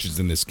 31 pitches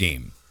in this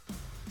game.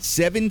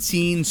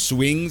 17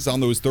 swings on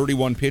those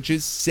 31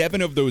 pitches.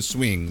 7 of those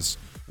swings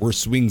were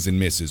swings and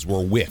misses,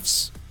 were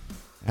whiffs.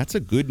 That's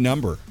a good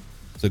number.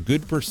 It's a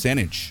good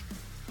percentage.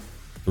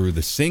 Through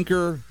the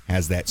sinker,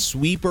 has that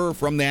sweeper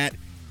from that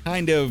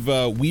kind of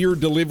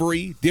weird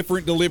delivery,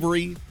 different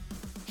delivery,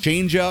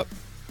 changeup.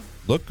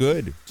 Look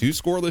good. 2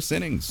 scoreless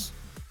innings.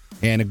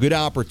 And a good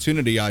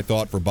opportunity, I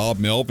thought, for Bob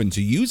Melvin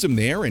to use him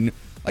there. And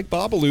like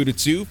Bob alluded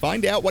to,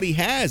 find out what he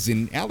has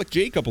in Alec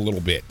Jacob a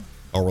little bit,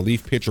 our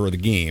relief pitcher of the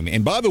game.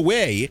 And by the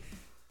way,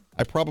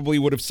 I probably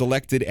would have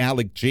selected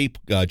Alec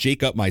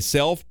Jacob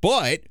myself,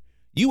 but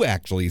you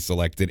actually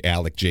selected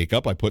Alec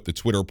Jacob. I put the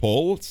Twitter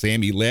poll,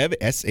 Sammy Lev,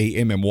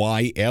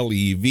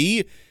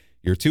 Sammylev.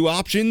 Your 2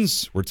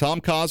 options were Tom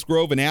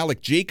Cosgrove and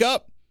Alec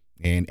Jacob.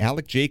 And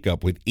Alec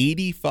Jacob with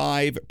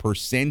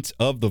 85%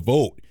 of the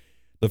vote.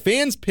 The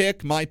fans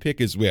pick, my pick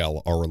as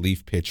well, our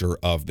relief pitcher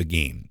of the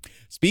game.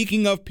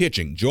 Speaking of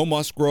pitching, Joe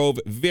Musgrove,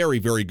 very,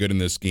 very good in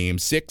this game.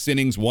 6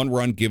 innings, 1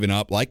 run given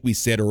up. Like we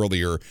said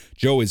earlier,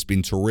 Joe has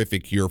been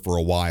terrific here for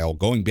a while.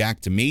 Going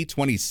back to May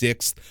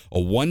 26th, a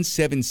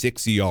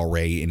 1.76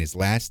 ERA in his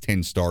last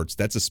 10 starts.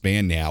 That's a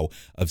span now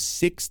of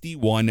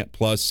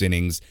 61-plus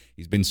innings.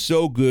 He's been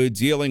so good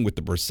dealing with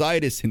the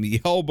bursitis in the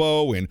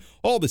elbow and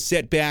all the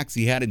setbacks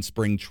he had in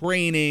spring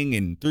training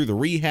and through the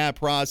rehab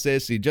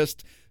process. He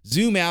just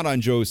zoom out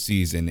on Joe's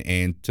season,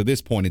 and to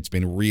this point, it's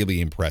been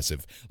really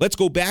impressive. Let's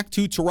go back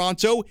to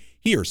Toronto.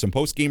 Here's some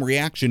post-game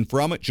reaction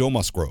from Joe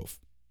Musgrove.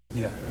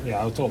 Yeah,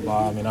 I told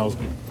Bob, I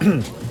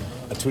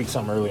tweaked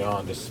something early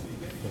on, just,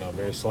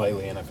 very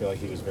slightly, and I feel like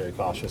he was very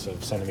cautious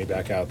of sending me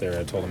back out there.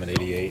 I told him at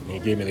 88, and he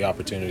gave me the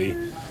opportunity.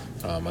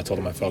 I told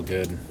him I felt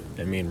good,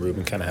 and me and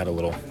Ruben kind of had a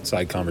little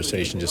side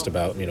conversation just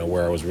about,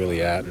 where I was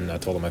really at, and I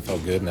told him I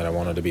felt good and that I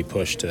wanted to be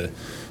pushed to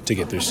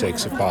get through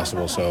 6 if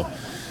possible, so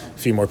a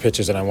few more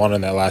pitches than I wanted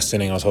in that last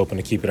inning. I was hoping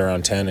to keep it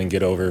around 10 and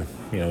get over,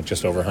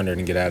 just over 100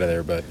 and get out of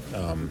there. But,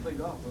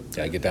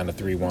 I get down to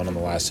 3-1 on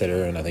the last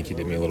hitter, and I think he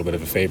did me a little bit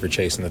of a favor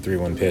chasing the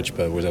 3-1 pitch,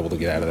 but was able to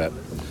get out of that.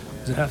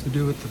 Does it have to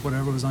do with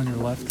whatever was on your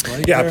left, right?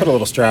 Yeah, there? I put a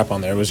little strap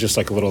on there. It was just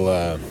like a little,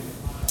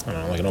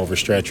 like an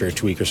overstretch or a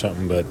tweak or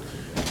something, but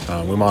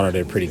we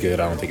monitored it pretty good.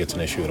 I don't think it's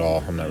an issue at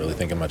all. I'm not really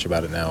thinking much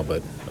about it now,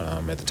 but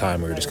at the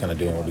time we were just kind of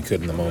doing what we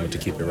could in the moment to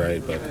keep it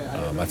right. But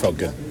I felt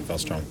good. I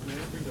felt strong.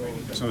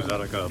 So is that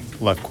like a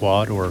left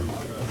quad, or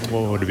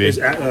what would it be? It's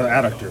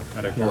adductor.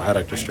 Little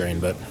adductor strain,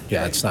 but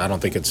yeah, it's not. I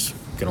don't think it's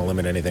going to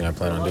limit anything. I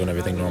plan on doing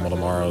everything normal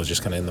tomorrow. It was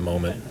just kind of in the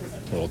moment,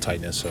 a little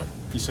tightness. So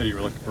you said you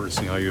were looking forward to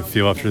seeing how you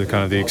feel after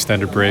the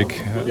extended break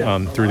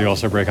through the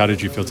All-Star break. How did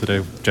you feel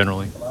today,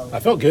 generally? I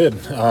felt good.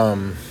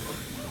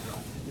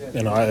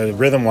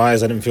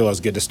 Rhythm-wise, I didn't feel as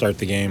good to start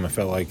the game. I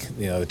felt like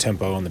the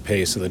tempo and the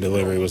pace of the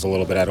delivery was a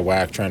little bit out of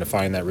whack. Trying to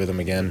find that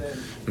rhythm again,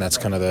 and that's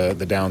kind of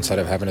the downside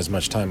of having as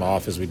much time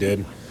off as we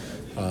did.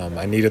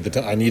 I needed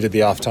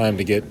the off time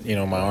to get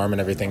my arm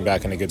and everything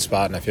back in a good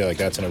spot, and I feel like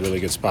that's in a really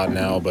good spot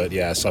now. But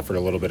yeah, I suffered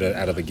a little bit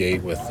out of the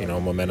gate with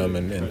momentum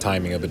and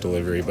timing of the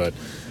delivery. But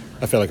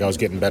I feel like I was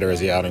getting better as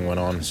the outing went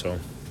on. So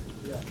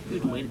you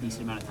had to wait a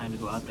decent amount of time to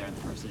go out there in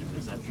the first inning.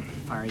 Does that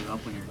fire you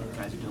up when your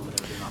guys are doing what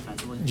they're doing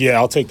offensively? Yeah,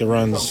 I'll take the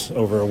runs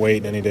over a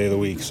wait any day of the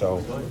week.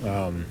 So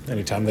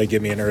anytime they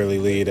give me an early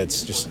lead,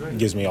 it's just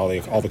gives me all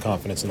the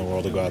confidence in the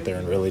world to go out there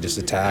and really just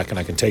attack. And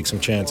I can take some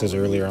chances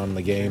earlier on in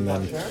the game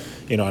than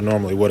I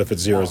normally would if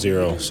it's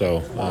 0-0. So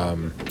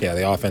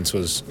the offense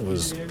was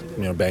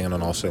banging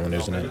on all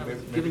cylinders in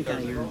it. Given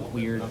kind of your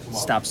weird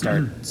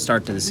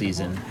start to the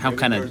season, how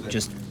kind of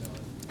just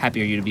happy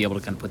are you to be able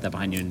to kind of put that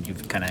behind you, and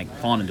you've kind of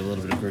fallen into a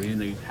little bit of groove, even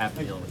though you have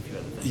to deal with a few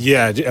other things?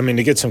 Yeah, I mean,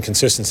 to get some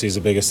consistency is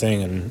the biggest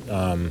thing,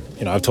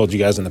 and I've told you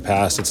guys in the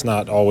past, it's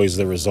not always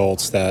the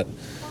results that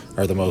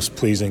are the most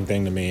pleasing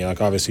thing to me.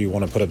 Like, obviously, you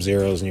want to put up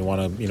zeros and you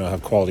want to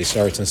have quality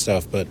starts and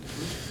stuff, but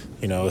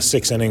a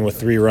 6 inning with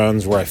 3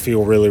 runs where I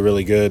feel really,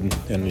 really good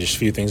and just a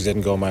few things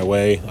didn't go my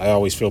way, I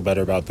always feel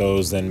better about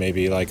those than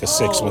maybe like a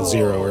 6 with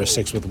 0 or a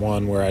 6 with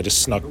 1 where I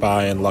just snuck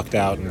by and lucked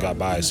out and got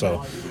by.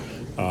 So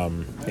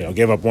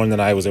gave up one that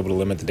I was able to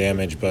limit the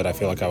damage, but I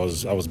feel like I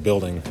was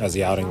building as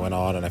the outing went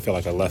on, and I feel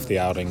like I left the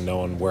outing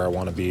knowing where I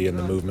want to be and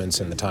the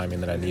movements and the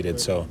timing that I needed.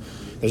 So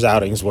there's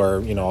outings where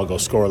I'll go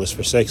scoreless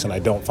for 6, and I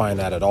don't find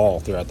that at all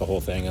throughout the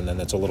whole thing, and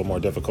then it's a little more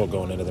difficult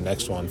going into the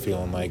next one,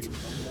 feeling like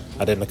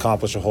I didn't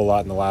accomplish a whole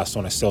lot in the last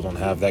one. I still don't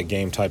have that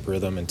game type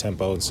rhythm and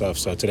tempo and stuff.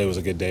 So today was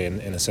a good day in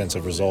a sense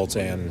of results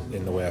and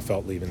in the way I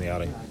felt leaving the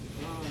outing.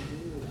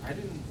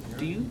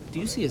 Do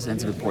you see a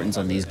sense of importance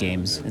on these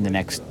games in the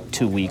next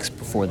 2 weeks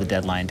before the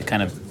deadline to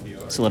kind of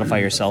solidify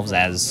yourselves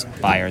as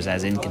buyers,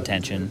 as in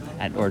contention,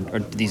 or do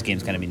these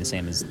games kind of mean the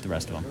same as the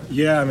rest of them?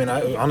 Yeah, I mean,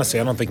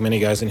 honestly, I don't think many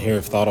guys in here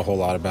have thought a whole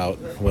lot about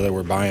whether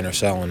we're buying or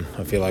selling.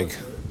 I feel like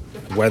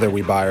whether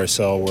we buy or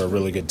sell, we're a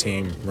really good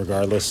team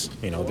regardless.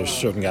 There's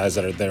certain guys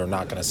that are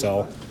not going to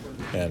sell.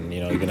 And,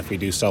 even if we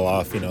do sell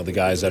off, the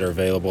guys that are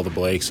available, the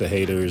Blakes, the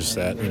Haters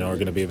that, are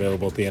going to be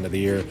available at the end of the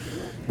year,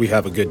 we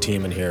have a good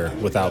team in here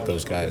without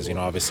those guys.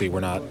 Obviously we're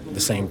not the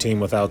same team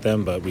without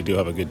them, but we do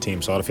have a good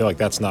team. So I feel like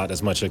that's not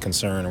as much a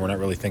concern, and we're not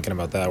really thinking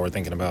about that. We're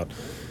thinking about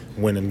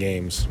winning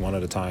games one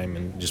at a time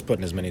and just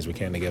putting as many as we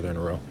can together in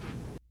a row.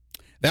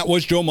 That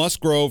was Joe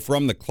Musgrove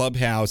from the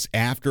clubhouse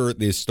after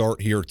this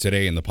start here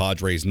today in the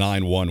Padres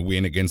 9-1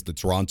 win against the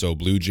Toronto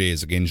Blue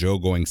Jays. Again, Joe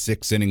going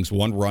 6 innings,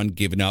 1 run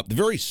given up. The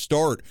very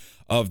start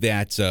of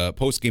that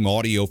post-game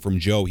audio from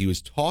Joe, he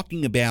was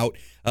talking about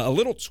a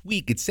little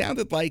tweak. It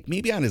sounded like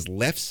maybe on his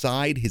left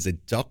side, his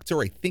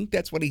adductor. I think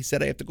that's what he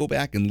said. I have to go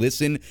back and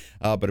listen.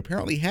 But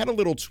apparently had a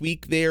little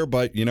tweak there.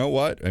 But you know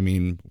what? I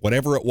mean,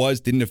 whatever it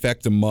was didn't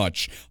affect him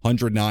much.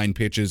 109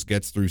 pitches,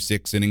 gets through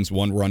 6 innings,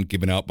 1 run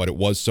given up. But it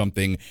was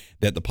something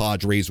that the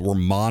Padres were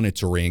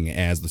monitoring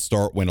as the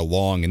start went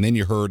along. And then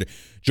you heard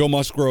Joe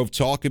Musgrove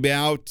talk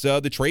about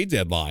the trade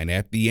deadline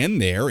at the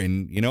end there.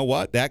 And you know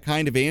what? That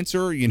kind of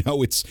answer,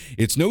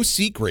 it's no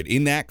secret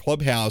in that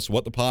clubhouse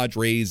what the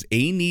Padres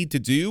need to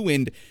do,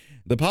 and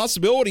the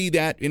possibility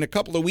that in a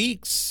couple of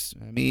weeks,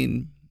 I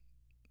mean,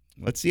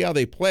 let's see how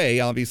they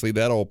play. Obviously,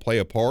 that'll play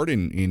a part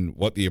in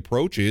what the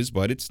approach is,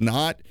 but it's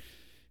not,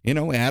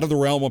 out of the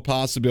realm of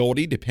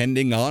possibility,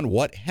 depending on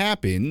what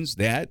happens,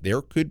 that there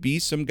could be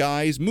some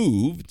guys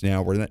moved.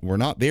 Now, we're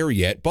not there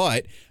yet,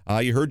 but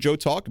you heard Joe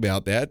talk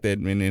about that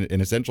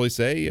and essentially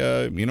say,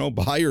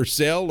 buy or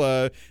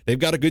sell. They've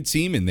got a good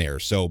team in there.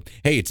 So,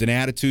 hey, it's an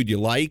attitude you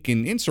like,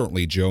 and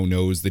certainly Joe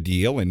knows the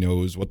deal and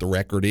knows what the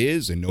record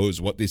is and knows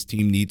what this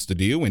team needs to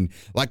do. And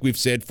like we've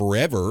said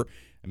forever,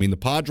 I mean, the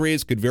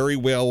Padres could very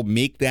well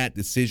make that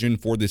decision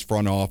for this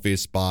front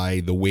office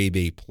by the way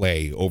they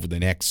play over the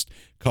next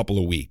couple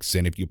of weeks.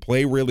 And if you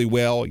play really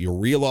well, you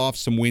reel off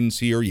some wins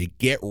here, you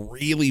get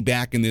really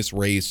back in this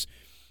race,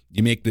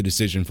 you make the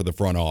decision for the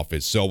front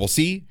office. So we'll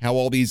see how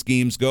all these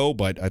games go,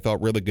 but I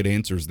thought really good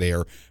answers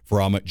there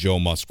from Joe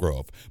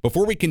Musgrove.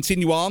 Before we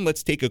continue on,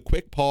 let's take a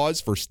quick pause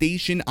for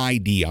station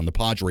ID on the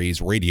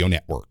Padres radio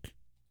network.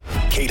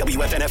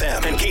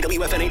 KWFN-FM and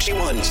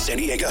KWFN-HD1 San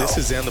Diego. This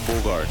is Xander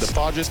Bogaerts. The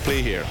Padres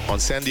play here on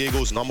San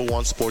Diego's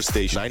 #1 sports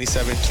station,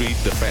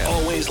 97.3 The Fan.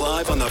 Always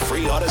live on the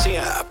free Odyssey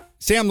app.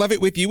 Sam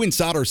Levitt with you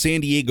inside our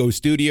San Diego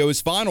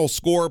studios. Final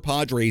score,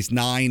 Padres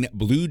 9,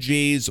 Blue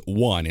Jays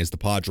 1 as the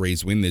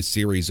Padres win this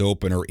series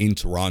opener in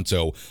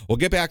Toronto. We'll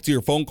get back to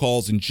your phone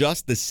calls in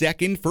just a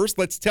second. First,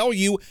 let's tell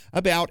you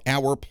about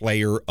our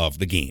player of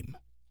the game.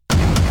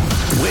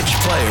 Which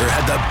player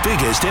had the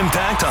biggest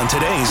impact on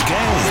today's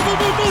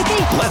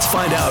game? Let's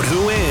find out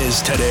who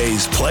is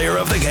today's player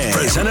of the game.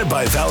 Presented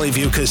by Valley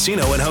View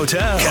Casino and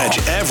Hotel.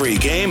 Catch every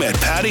game at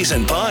Patties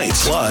and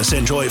Pints. Plus,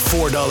 enjoy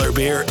 $4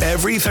 beer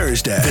every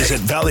Thursday.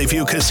 Visit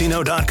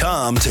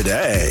valleyviewcasino.com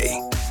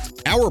today.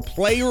 Our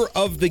player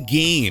of the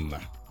game.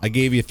 I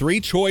gave you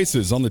 3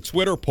 choices on the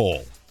Twitter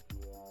poll.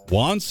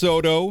 Juan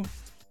Soto,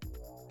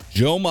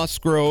 Joe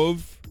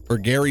Musgrove, or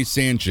Gary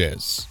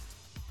Sanchez.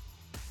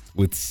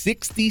 With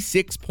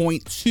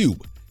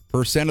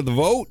 66.2% of the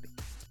vote,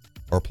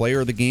 our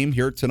player of the game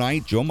here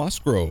tonight, Joe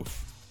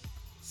Musgrove.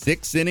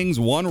 6 innings,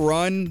 1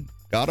 run,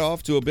 got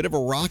off to a bit of a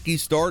rocky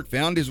start,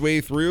 found his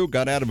way through,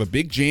 got out of a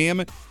big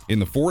jam in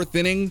the 4th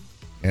inning.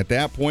 At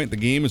that point, the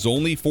game is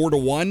only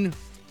 4-1,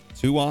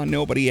 2 on,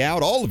 nobody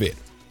out, all of it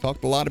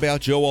talked a lot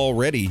about Joe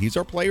already. He's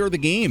our player of the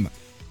game.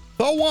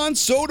 Thought Juan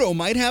Soto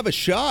might have a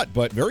shot,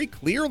 but very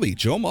clearly,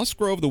 Joe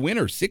Musgrove, the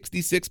winner,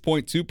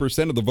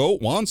 66.2% of the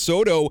vote. Juan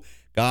Soto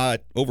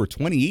got over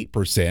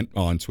 28%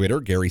 on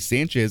Twitter. Gary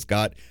Sanchez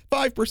got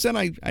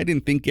 5%. I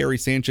didn't think Gary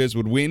Sanchez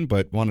would win,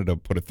 but wanted to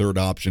put a third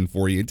option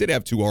for you. Did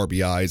have 2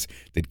 RBIs,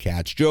 did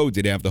catch Joe,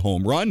 did have the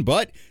home run,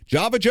 but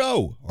Java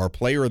Joe, our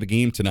player of the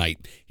game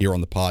tonight here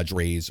on the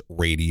Padres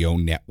Radio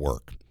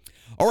Network.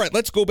 All right,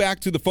 let's go back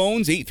to the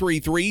phones,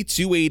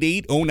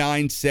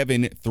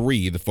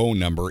 833-288-0973, the phone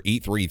number,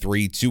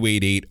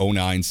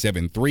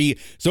 833-288-0973.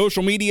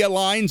 Social media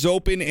lines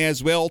open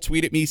as well.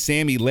 Tweet at me,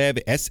 Sammy Lev,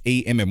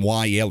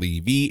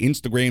 SAMMYLEV.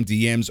 Instagram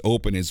DMs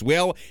open as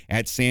well,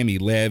 at Sammy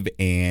Lev.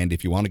 And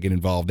if you want to get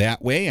involved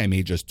that way, I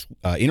may just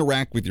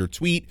interact with your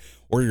tweet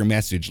or your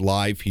message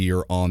live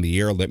here on the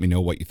air. Let me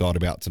know what you thought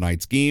about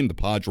tonight's game, the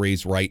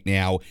Padres right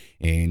now,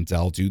 and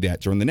I'll do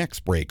that during the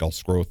next break. I'll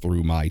scroll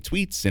through my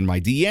tweets and my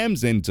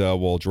DMs, and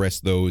we'll address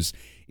those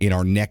in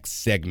our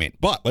next segment.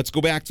 But let's go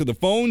back to the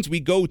phones.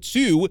 We go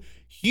to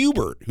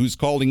Hubert, who's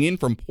calling in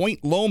from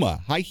Point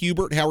Loma. Hi,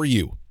 Hubert. How are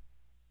you?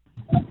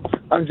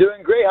 I'm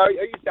doing great. How are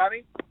you,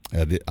 Sammy?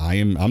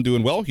 I'm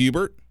doing well,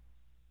 Hubert.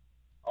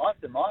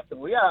 Awesome.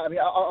 Well, yeah, I mean,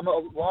 I'm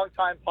a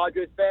longtime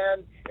Padres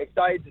fan.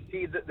 Excited to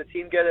see the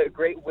team get a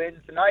great win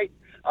tonight.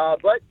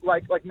 But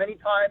like many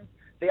times,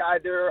 they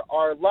either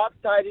are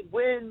lopsided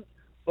wins,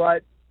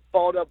 but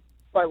followed up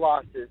by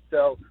losses.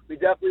 So we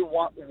definitely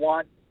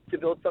want to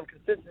build some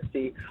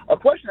consistency. A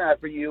question I have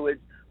for you is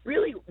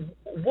really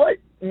what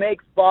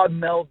makes Bob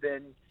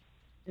Melvin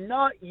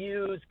not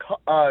use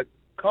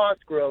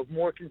Cosgrove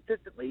more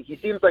consistently? He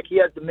seems like he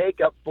has the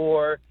makeup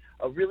for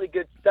a really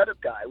good setup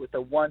guy with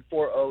a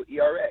 1.40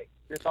 ERA.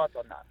 Your thoughts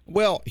on that?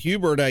 Well,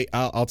 Hubert,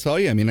 I'll tell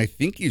you, I mean, I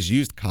think he's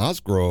used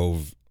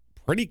Cosgrove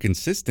pretty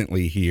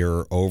consistently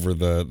here over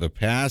the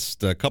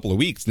past couple of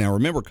weeks. Now,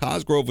 remember,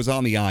 Cosgrove was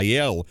on the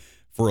IL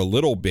for a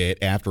little bit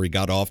after he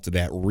got off to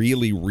that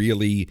really,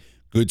 really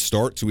good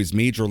start to his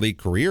major league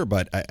career,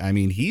 but I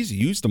mean, he's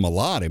used him a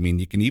lot. I mean,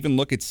 you can even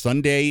look at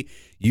Sunday,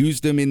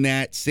 used him in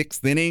that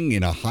 6th inning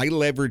in a high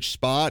leverage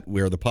spot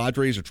where the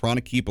Padres are trying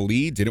to keep a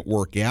lead. Didn't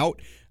work out.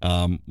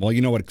 Well,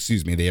 you know what?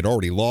 Excuse me. They had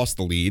already lost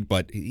the lead,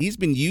 but he's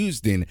been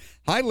used in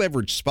high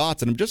leverage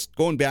spots. And I'm just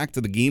going back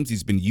to the games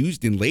he's been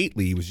used in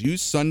lately. He was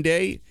used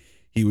Sunday.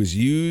 He was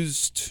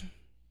used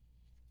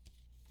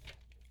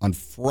on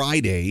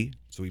Friday.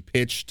 So he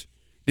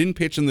didn't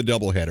pitch in the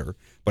doubleheader,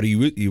 but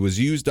he was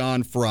used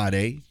on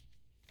Friday.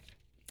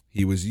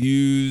 He was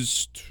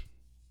used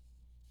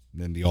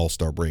then the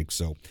All-Star break.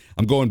 So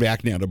I'm going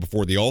back now to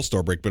before the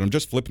All-Star break, but I'm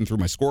just flipping through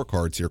my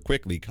scorecards here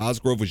quickly.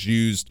 Cosgrove was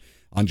used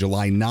on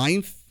July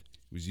 9th.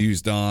 He was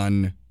used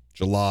on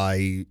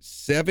July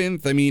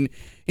 7th. I mean,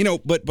 you know,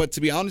 but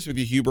to be honest with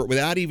you, Hubert,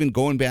 without even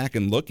going back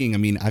and looking, I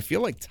mean, I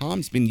feel like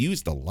Tom's been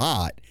used a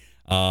lot.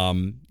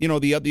 You know,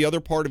 the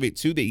other part of it,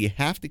 too, that you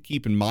have to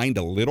keep in mind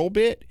a little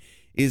bit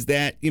is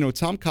that, you know,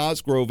 Tom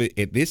Cosgrove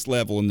at this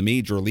level in the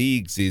major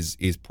leagues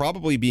is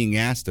probably being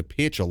asked to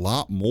pitch a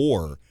lot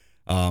more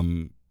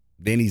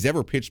than he's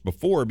ever pitched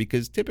before,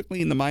 because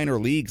typically in the minor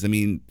leagues, I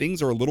mean,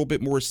 things are a little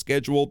bit more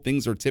scheduled.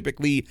 Things are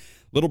typically a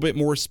little bit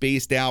more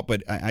spaced out,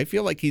 but I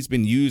feel like he's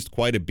been used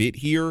quite a bit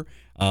here,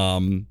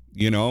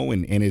 you know,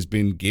 and has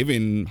been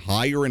given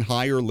higher and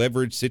higher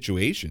leverage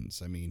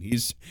situations. I mean,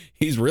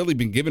 he's really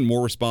been given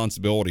more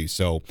responsibility.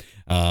 So,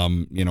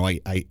 you know,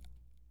 I'd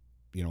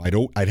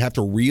have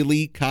to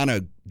really kind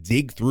of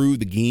dig through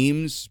the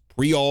games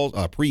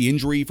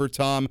pre-injury for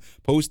Tom,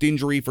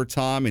 post-injury for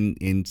Tom,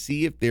 and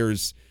see if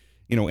there's,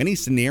 you know, any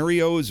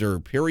scenarios or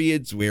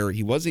periods where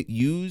he wasn't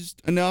used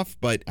enough.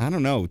 But I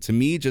don't know. To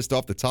me, just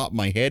off the top of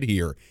my head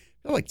here,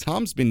 I feel like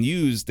Tom's been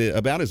used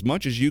about as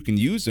much as you can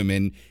use him,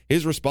 and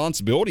his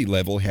responsibility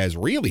level has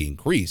really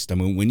increased. I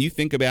mean, when you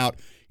think about,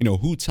 you know,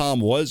 who Tom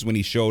was when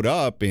he showed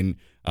up, and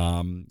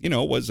you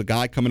know, was a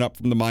guy coming up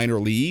from the minor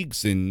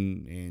leagues,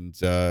 and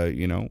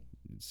you know,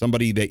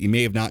 somebody that you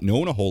may have not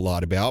known a whole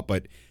lot about,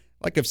 but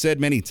like I've said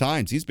many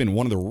times, he's been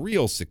one of the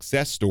real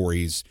success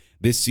stories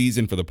this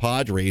season for the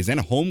Padres, and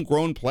a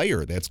homegrown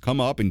player that's come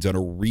up and done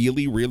a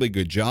really, really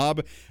good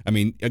job. I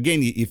mean,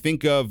 again, you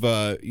think of,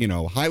 you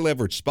know, high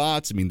leverage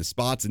spots. I mean, the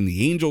spots in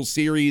the Angels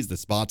series, the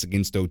spots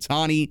against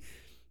Ohtani.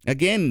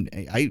 Again,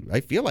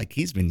 I feel like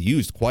he's been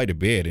used quite a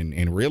bit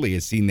and really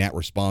has seen that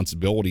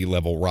responsibility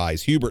level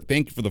rise. Hubert,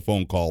 thank you for the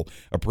phone call.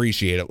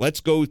 Appreciate it. Let's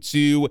go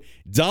to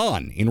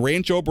Don in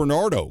Rancho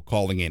Bernardo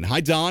calling in.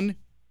 Hi, Don.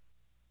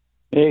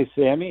 Hey,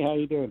 Sammy. How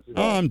you doing today?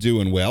 I'm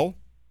doing well.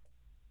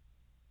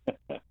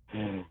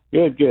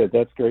 Good.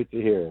 That's great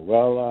to hear.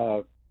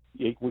 Well,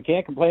 we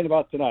can't complain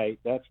about tonight,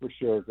 that's for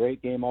sure.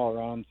 Great game all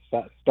around.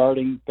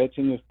 Starting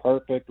pitching was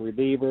perfect.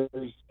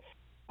 Relievers,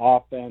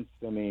 offense.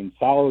 I mean,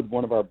 solid.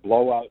 One of our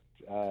blowout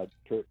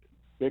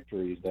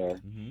victories there.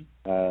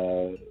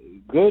 Mm-hmm.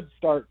 Good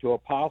start to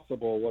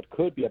what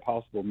could be a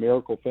possible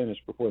miracle finish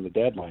before the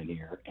deadline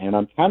here. And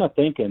I'm kind of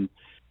thinking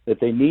that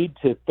they need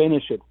to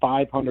finish at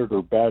 500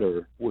 or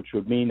better, which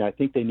would mean I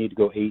think they need to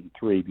go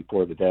 8-3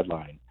 before the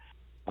deadline.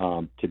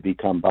 to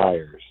become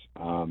buyers.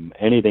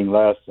 Anything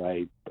less,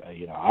 I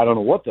don't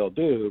know what they'll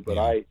do,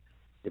 but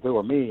if it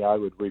were me, I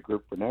would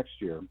regroup for next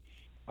year.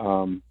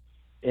 And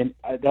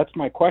that's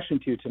my question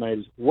to you tonight: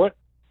 is what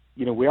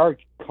we are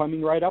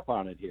coming right up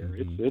on it here.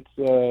 It's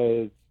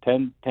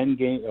 11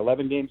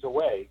 games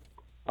away.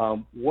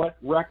 What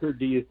record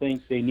do you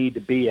think they need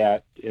to be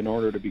at in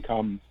order to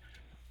become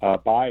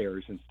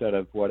buyers instead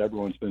of what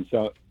everyone's been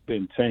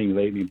saying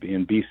lately,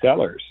 being be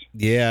sellers?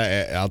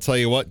 Yeah, I'll tell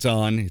you what,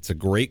 Don, it's a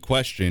great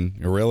question.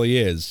 It really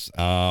is.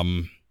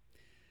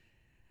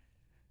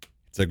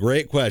 It's a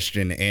great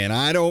question, and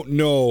I don't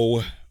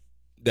know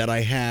that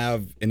I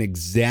have an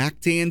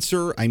exact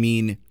answer. I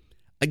mean,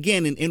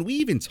 again, and we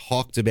even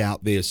talked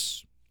about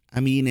this,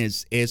 I mean,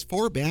 as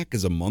far back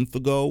as a month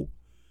ago,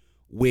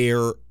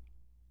 where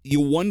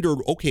you wondered,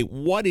 okay,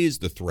 what is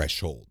the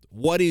threshold?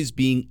 What is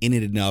being in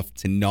it enough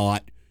to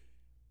not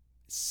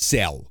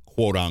sell,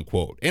 quote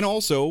unquote? And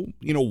also,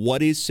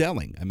 what is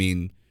selling? I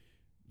mean,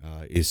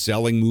 is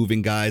selling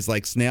moving guys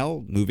like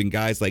Snell, moving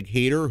guys like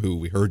Hader, who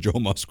we heard Joe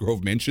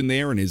Musgrove mention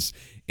there in his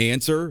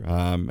answer?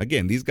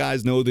 Again, these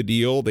guys know the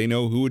deal. They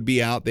know who would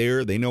be out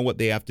there. They know what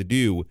they have to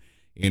do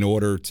in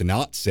order to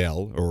not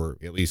sell, or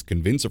at least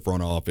convince a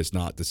front office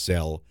not to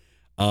sell.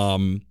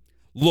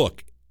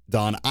 Look,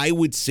 Don, I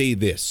would say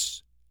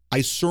this.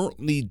 I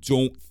certainly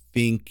don't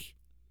think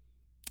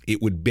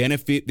it would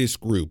benefit this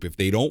group, if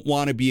they don't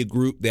want to be a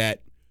group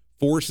that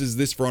forces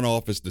this front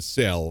office to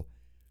sell,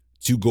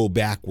 to go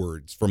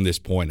backwards from this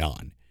point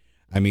on.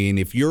 I mean,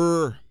 if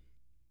you're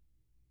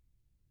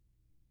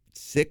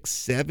 6,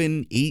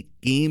 7,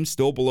 8 games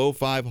still below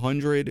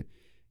 500,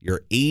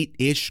 you're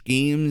 8-ish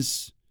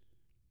games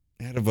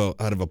out of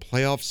a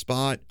playoff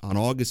spot on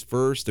August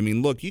 1st. I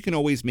mean, look, you can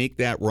always make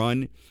that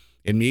run,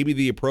 and maybe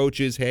the approach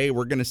is, hey,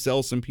 we're going to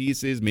sell some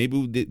pieces.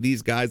 Maybe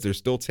these guys, there's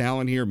still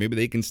talent here. Maybe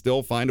they can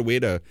still find a way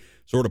to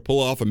sort of pull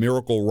off a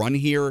miracle run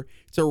here.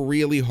 It's a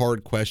really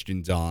hard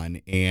question,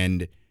 Don,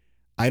 and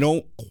I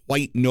don't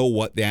quite know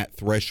what that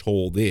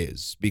threshold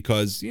is,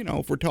 because,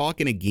 if we're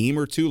talking a game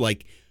or two,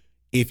 like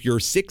if you're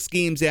 6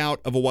 games out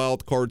of a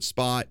wild card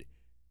spot,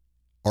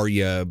 are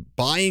you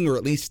buying or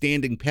at least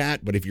standing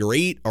pat? But if you're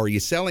 8, are you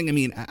selling? I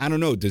mean, I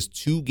don't know. Does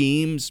 2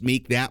 games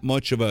make that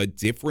much of a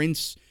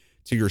difference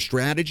to your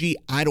strategy?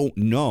 I don't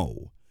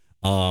know.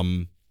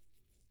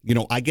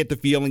 I get the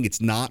feeling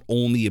it's not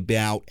only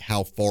about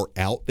how far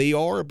out they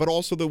are, but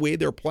also the way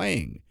they're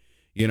playing.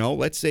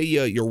 Let's say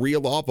you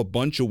reel off a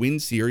bunch of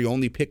wins here. You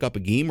only pick up a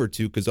game or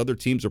two because other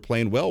teams are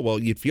playing well. Well,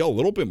 you'd feel a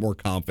little bit more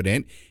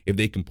confident if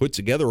they can put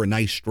together a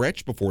nice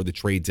stretch before the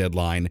trade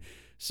deadline.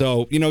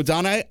 So,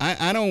 Don,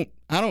 I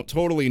don't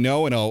totally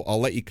know, and I'll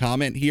let you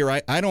comment here.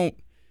 I don't.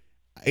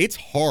 It's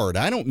hard.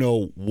 I don't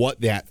know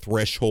what that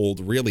threshold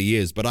really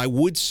is, but I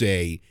would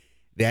say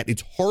that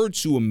it's hard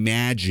to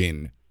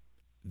imagine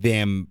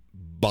them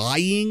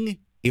buying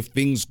if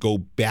things go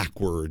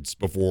backwards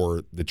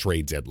before the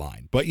trade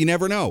deadline. But you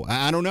never know.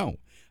 I don't know.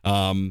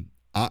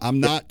 I'm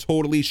not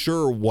totally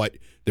sure what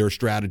their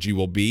strategy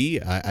will be.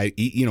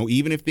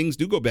 Even if things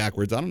do go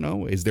backwards, I don't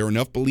know. Is there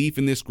enough belief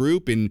in this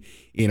group in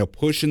a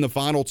push in the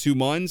final 2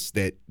 months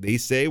that they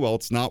say, well,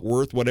 it's not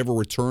worth whatever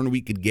return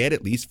we could get,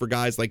 at least for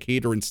guys like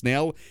Hader and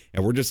Snell,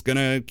 and we're just going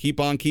to keep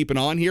on keeping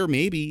on here?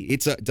 Maybe.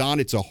 Don,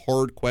 it's a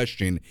hard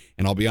question,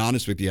 and I'll be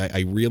honest with you,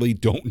 I really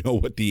don't know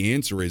what the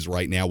answer is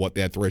right now, what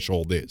that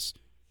threshold is.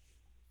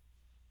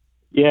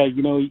 Yeah,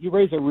 you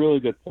raise a really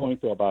good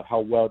point, though, about how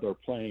well they're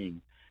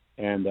playing.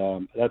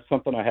 And that's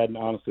something I hadn't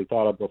honestly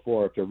thought of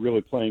before. If they're really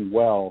playing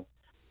well,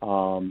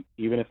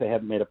 even if they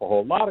haven't made up a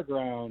whole lot of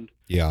ground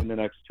in the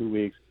next 2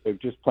 weeks, they're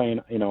just playing,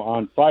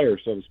 on fire,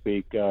 so to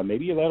speak.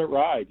 Maybe you let it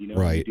ride,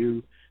 right.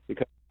 You do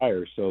become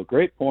fire. So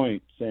great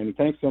point, Sammy.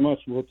 Thanks so much.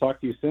 We'll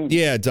talk to you soon.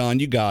 Yeah, Don,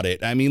 you got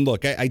it. I mean,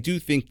 look, I do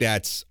think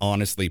that's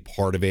honestly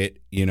part of it.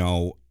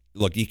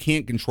 Look, you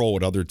can't control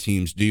what other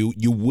teams do.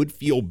 You would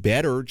feel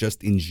better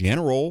just in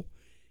general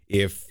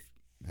if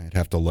I'd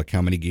have to look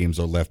how many games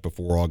are left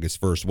before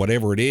August 1st.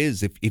 Whatever it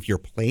is, if you're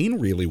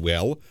playing really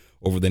well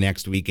over the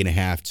next week and a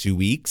half, 2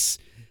 weeks.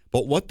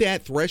 But what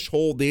that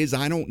threshold is,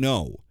 I don't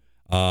know.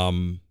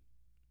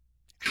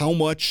 How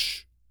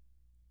much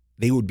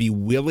they would be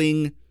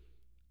willing,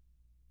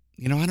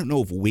 I don't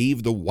know if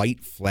wave the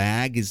white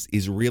flag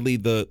is really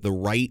the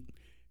right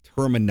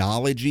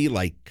terminology,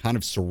 like kind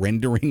of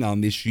surrendering on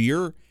this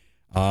year.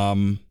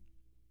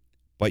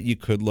 But you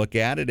could look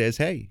at it as,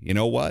 hey, you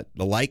know what?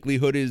 The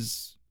likelihood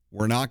is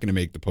we're not going to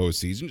make the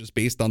postseason just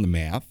based on the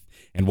math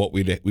and what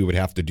we would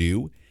have to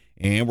do.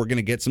 And we're going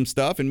to get some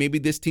stuff, and maybe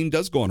this team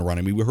does go on a run.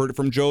 I mean, we heard it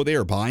from Joe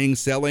there, buying,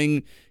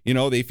 selling,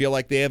 they feel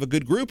like they have a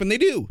good group, and they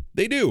do.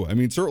 They do. I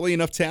mean, certainly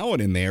enough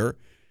talent in there.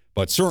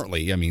 But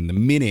certainly, I mean, the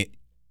minute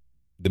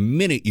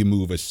you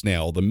move a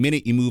Snell, the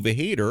minute you move a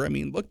Hader, I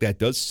mean, look, that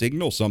does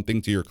signal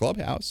something to your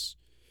clubhouse.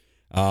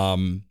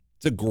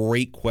 It's a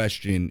great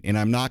question, and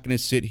I'm not going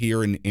to sit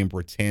here and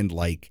pretend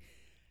like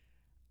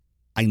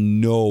I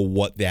know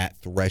what that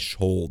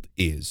threshold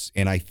is.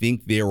 And I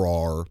think there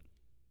are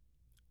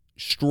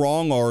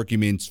strong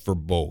arguments for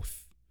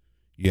both.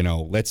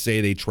 Let's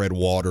say they tread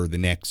water the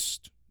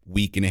next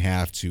week and a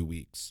half, 2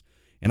 weeks.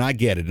 And I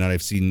get it, and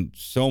I've seen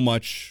so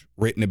much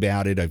written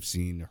about it. I've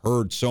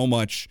heard so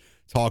much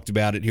talked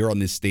about it here on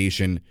this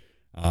station.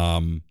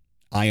 I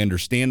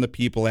understand the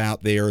people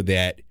out there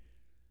that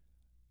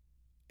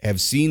have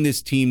seen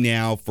this team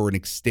now for an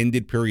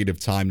extended period of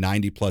time,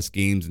 90-plus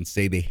games, and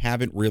say they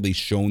haven't really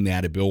shown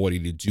that ability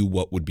to do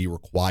what would be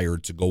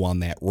required to go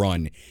on that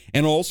run.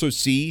 And also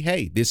see,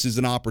 hey, this is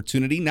an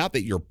opportunity, not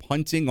that you're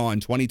punting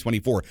on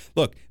 2024.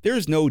 Look,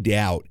 there's no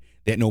doubt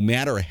that no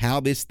matter how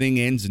this thing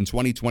ends in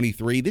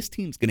 2023, this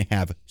team's going to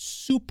have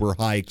super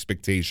high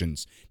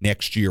expectations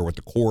next year with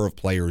the core of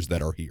players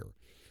that are here.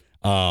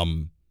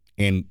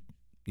 And,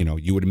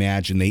 you would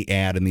imagine they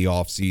add in the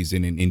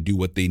offseason and do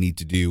what they need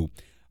to do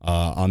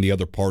on the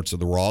other parts of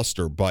the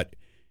roster. But,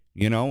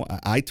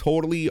 I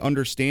totally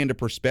understand a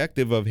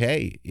perspective of,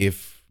 hey,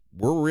 if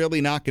we're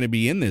really not going to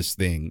be in this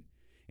thing,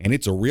 and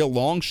it's a real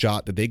long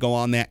shot that they go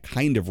on that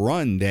kind of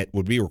run that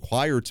would be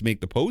required to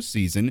make the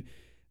postseason,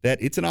 that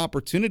it's an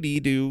opportunity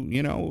to,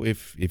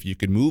 if you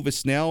could move a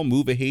Snell,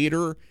 move a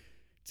Hader,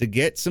 to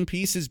get some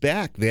pieces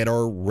back that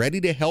are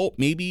ready to help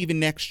maybe even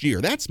next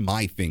year. That's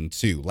my thing,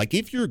 too. Like,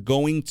 if you're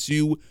going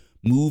to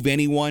move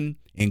anyone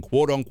and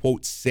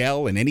quote-unquote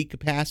sell in any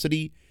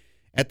capacity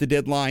at the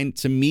deadline,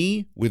 to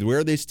me, with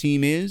where this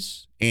team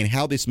is and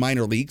how this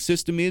minor league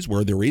system is,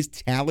 where there is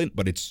talent,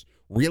 but it's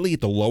really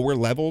at the lower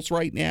levels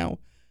right now,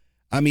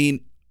 I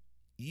mean,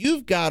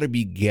 you've got to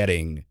be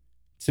getting,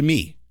 to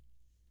me,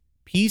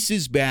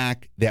 pieces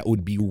back that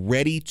would be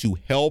ready to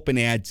help and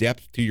add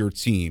depth to your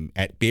team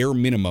at bare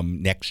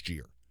minimum next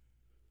year.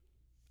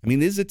 I mean,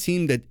 this is a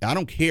team that, I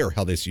don't care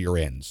how this year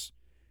ends,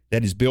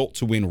 that is built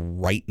to win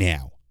right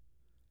now.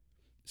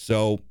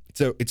 So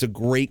it's a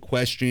great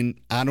question.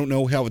 I don't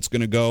know how it's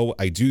going to go.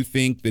 I do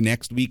think the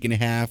next week and a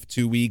half,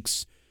 2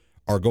 weeks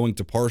are going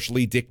to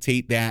partially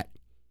dictate that.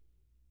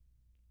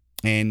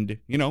 And,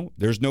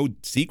 there's no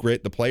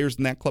secret. The players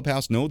in that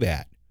clubhouse know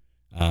that.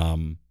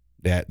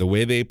 That the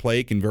way they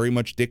play can very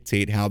much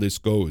dictate how this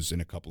goes in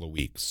a couple of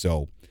weeks.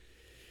 So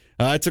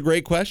it's a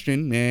great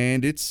question,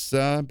 and it's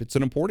an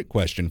important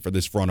question for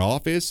this front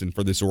office and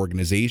for this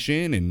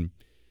organization and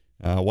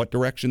what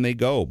direction they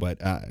go. But,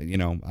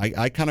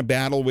 I kind of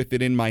battle with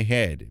it in my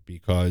head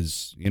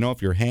because,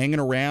 if you're hanging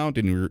around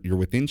and you're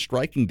within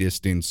striking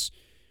distance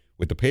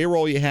with the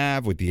payroll you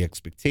have, with the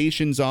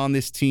expectations on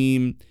this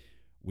team,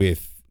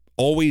 with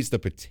always the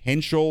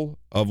potential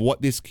of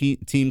what this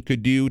team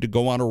could do to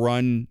go on a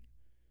run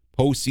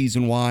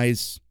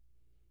postseason-wise,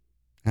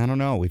 I don't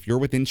know. If you're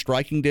within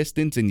striking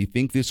distance and you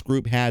think this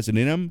group has it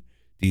in them,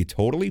 do you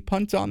totally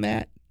punt on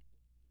that?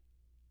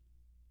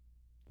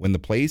 When the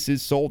place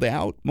is sold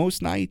out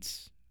most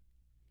nights?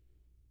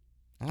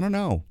 I don't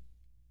know.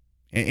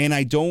 And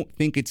I don't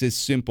think it's as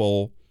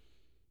simple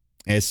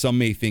as some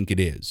may think it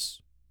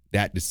is,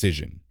 that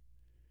decision.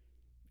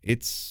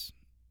 It's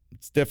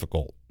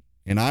difficult.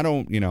 And I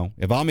don't,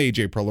 if I'm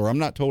AJ Preller, I'm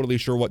not totally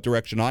sure what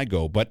direction I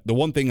go. But the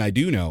one thing I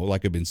do know,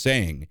 like I've been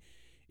saying,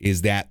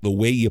 is that the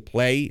way you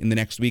play in the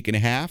next week and a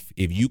half,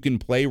 if you can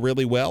play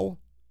really well,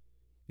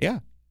 yeah,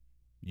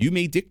 you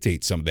may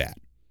dictate some of that,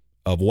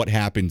 of what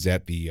happens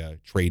at the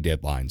trade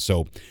deadline.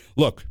 So,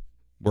 look,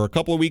 we're a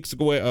couple of weeks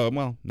away.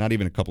 Well, not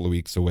even a couple of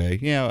weeks away.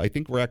 Yeah, I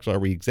think are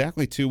we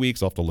exactly 2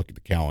 weeks? I'll have to look at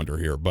the calendar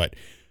here. But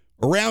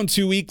around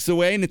 2 weeks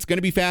away, and it's going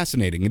to be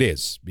fascinating. It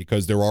is,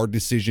 because there are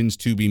decisions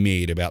to be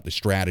made about the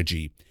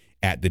strategy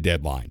at the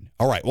deadline.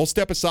 All right, we'll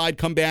step aside,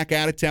 come back,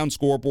 Out of Town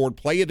Scoreboard,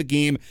 play of the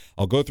game.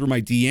 I'll go through my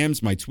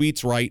DMs, my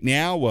tweets right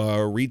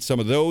now, read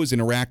some of those,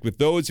 interact with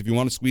those. If you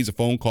want to squeeze a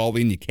phone call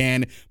in, you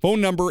can.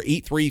 Phone number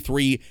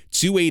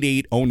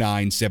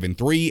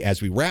 833-288-0973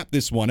 as we wrap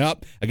this one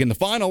up. Again, the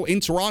final in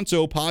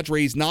Toronto,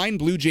 Padres 9,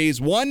 Blue Jays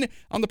 1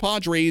 on the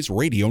Padres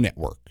Radio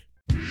Network.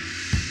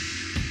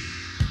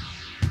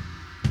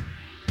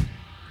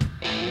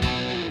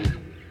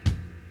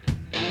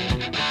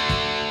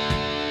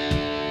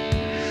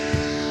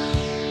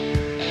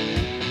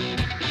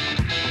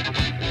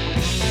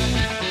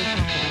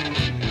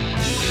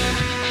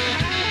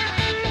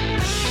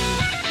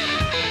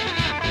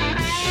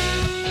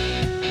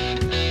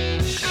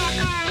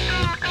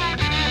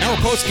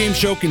 Postgame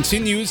show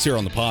continues here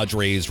on the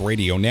Padres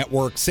Radio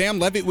Network. Sam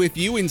Levitt with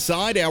you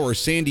inside our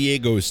San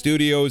Diego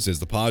studios as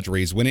the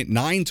Padres win it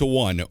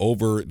 9-1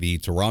 over the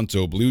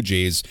Toronto Blue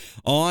Jays.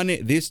 On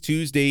this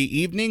Tuesday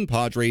evening,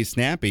 Padres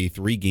snap a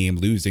 3-game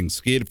losing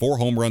skid. 4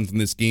 home runs in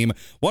this game.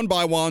 1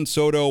 by Juan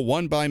Soto,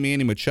 1 by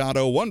Manny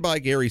Machado, 1 by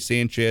Gary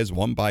Sanchez,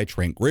 1 by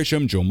Trent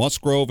Grisham. Joe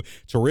Musgrove,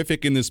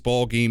 terrific in this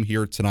ball game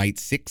here tonight.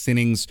 6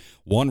 innings,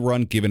 1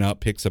 run given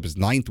up, picks up his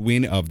 9th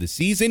win of the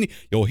season.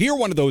 You'll hear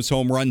one of those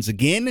home runs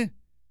again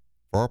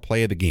for our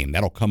play of the game.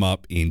 That'll come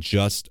up in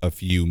just a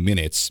few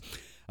minutes.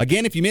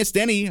 Again, if you missed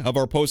any of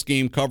our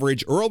post-game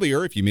coverage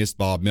earlier, if you missed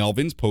Bob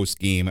Melvin's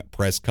post-game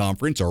press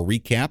conference, our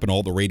recap and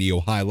all the radio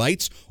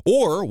highlights,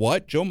 or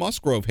what Joe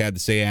Musgrove had to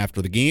say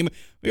after the game,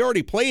 we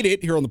already played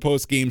it here on the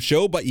post-game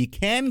show, but you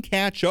can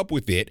catch up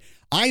with it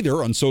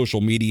either on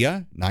social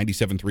media,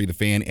 97.3 The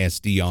Fan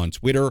SD on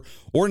Twitter,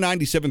 or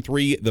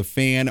 97.3 The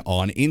Fan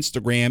on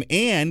Instagram,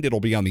 and it'll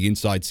be on the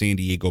Inside San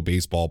Diego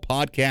Baseball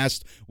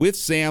podcast with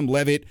Sam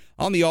Levitt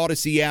on the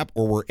Odyssey app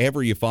or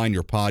wherever you find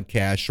your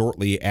podcast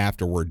shortly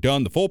after we're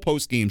done. The full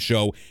post-game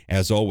show,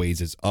 as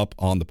always, is up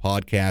on the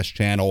podcast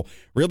channel.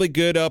 Really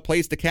good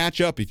place to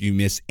catch up if you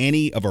miss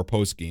any of our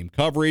post-game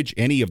coverage,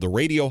 any of the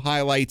radio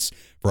highlights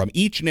from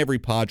each and every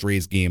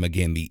Padres game.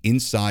 Again, the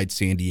Inside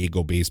San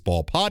Diego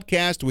Baseball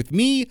podcast with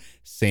me,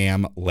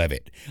 Sam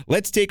Levitt.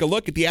 Let's take a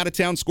look at the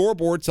out-of-town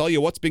scoreboard, tell you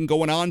what's been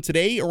going on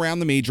today around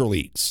the major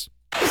leagues.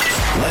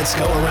 Let's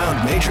go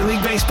around Major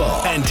League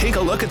Baseball and take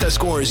a look at the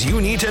scores you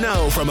need to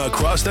know from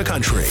across the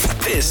country.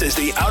 This is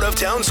the Out of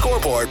Town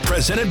Scoreboard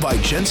presented by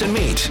Jensen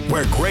Meat,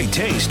 where great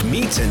taste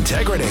meets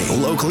integrity.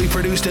 Locally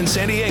produced in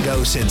San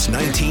Diego since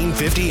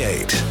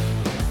 1958.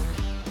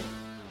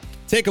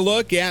 Take a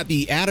look at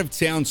the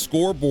out-of-town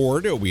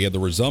scoreboard. We had the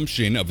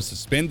resumption of a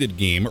suspended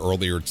game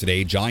earlier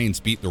today.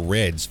 Giants beat the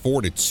Reds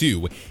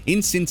 4-2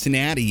 in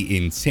Cincinnati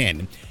in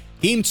 10.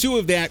 Game 2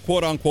 of that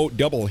quote-unquote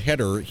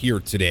doubleheader here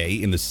today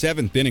in the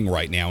 7th inning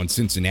right now in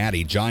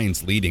Cincinnati.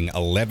 Giants leading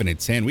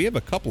 11-10. We have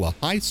a couple of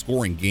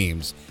high-scoring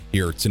games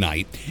here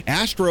tonight.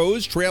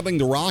 Astros trailing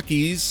the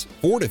Rockies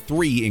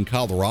 4-3 in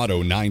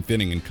Colorado, 9th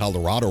inning in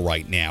Colorado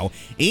right now.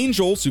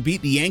 Angels, who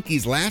beat the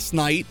Yankees last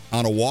night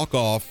on a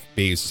walk-off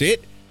base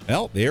hit,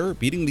 well, they're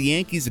beating the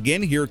Yankees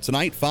again here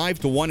tonight,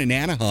 5-1 in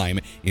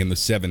Anaheim in the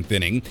 7th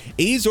inning.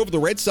 A's over the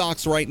Red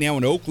Sox right now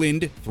in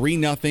Oakland,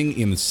 3-0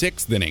 in the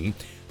 6th inning.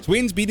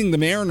 Twins beating the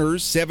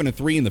Mariners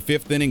 7-3 in the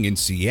 5th inning in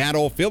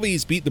Seattle.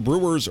 Phillies beat the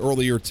Brewers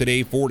earlier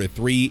today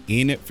 4-3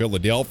 in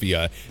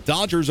Philadelphia.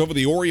 Dodgers over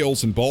the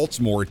Orioles in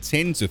Baltimore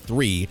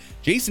 10-3.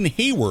 Jason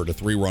Hayward a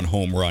 3-run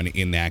home run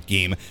in that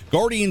game.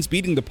 Guardians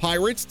beating the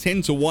Pirates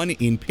 10-1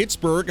 in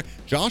Pittsburgh.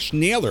 Josh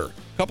Naylor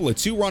a couple of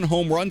 2-run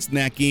home runs in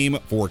that game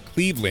for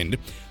Cleveland.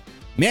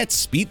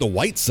 Mets beat the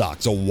White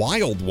Sox, a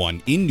wild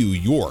one in New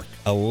York,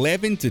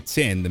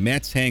 11-10. The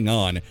Mets hang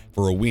on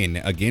for a win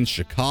against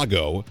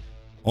Chicago.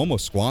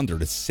 Almost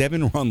squandered a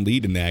 7-run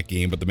lead in that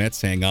game, but the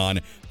Mets hang on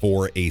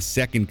for a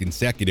second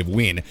consecutive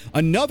win.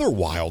 Another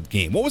wild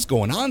game. What was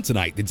going on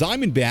tonight? The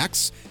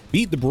Diamondbacks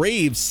beat the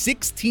Braves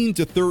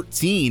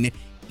 16-13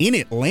 in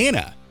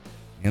Atlanta.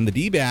 And the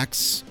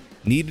D-backs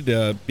needed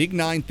a big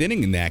 9th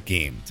inning in that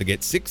game to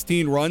get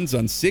 16 runs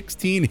on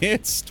 16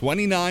 hits,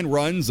 29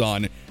 runs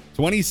on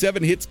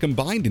 27 hits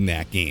combined in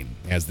that game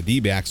as the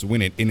D-backs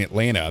win it in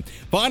Atlanta.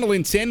 Final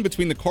in 10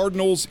 between the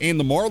Cardinals and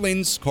the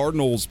Marlins.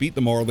 Cardinals beat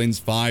the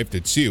Marlins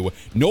 5-2.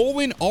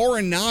 Nolan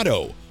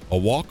Arenado, a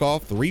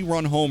walk-off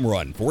 3-run home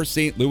run for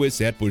St. Louis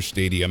at Busch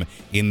Stadium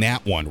in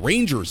that one.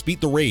 Rangers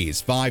beat the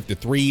Rays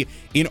 5-3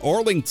 in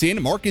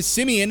Arlington. Marcus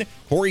Semien,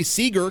 Corey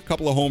Seager, a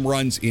couple of home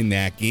runs in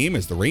that game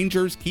as the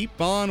Rangers keep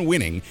on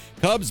winning.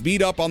 Cubs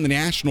beat up on the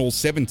Nationals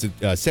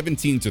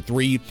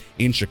 17-3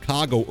 in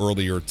Chicago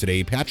earlier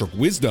today. Patrick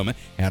Wisdom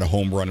had a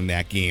home run in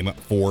that game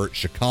for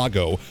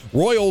Chicago.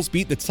 Royals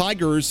beat the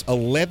Tigers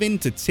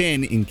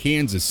 11-10 in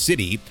Kansas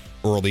City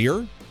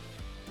earlier.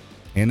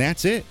 And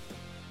that's it.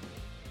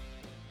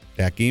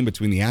 That game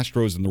between the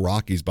Astros and the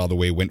Rockies, by the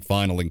way, went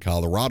final in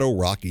Colorado.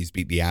 Rockies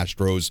beat the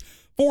Astros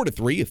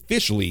 4-3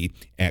 officially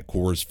at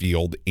Coors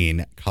Field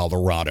in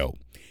Colorado.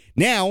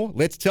 Now,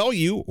 let's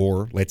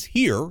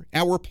hear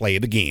our play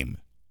of the game.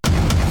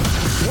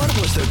 What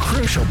was the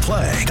crucial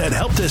play that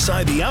helped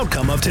decide the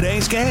outcome of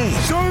today's game?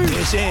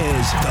 This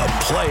is the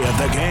play of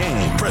the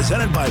game.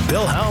 Presented by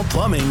Bill Howe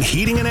Plumbing,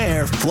 Heating and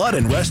Air, Flood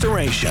and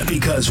Restoration.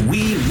 Because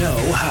we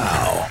know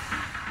how.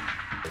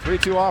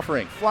 3-2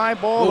 offering. Fly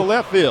ball to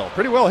left field.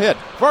 Pretty well hit.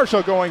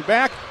 Varsho going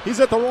back. He's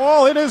at the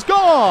wall. It is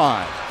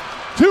gone.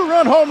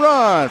 2-run home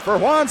run for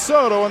Juan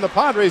Soto, and the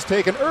Padres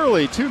take an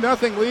early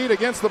 2-0 lead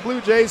against the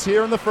Blue Jays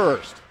here in the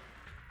first.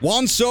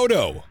 Juan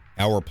Soto,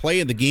 our play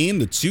of the game,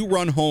 the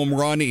 2-run home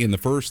run in the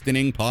first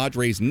inning.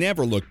 Padres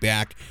never look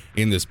back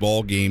in this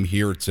ball game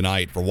here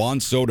tonight. For Juan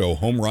Soto,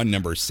 home run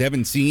number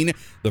 17,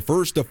 the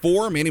first of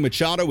 4. Manny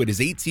Machado with his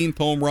 18th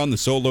home run, the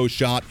solo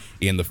shot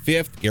in the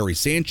 5th. Gary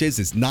Sanchez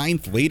is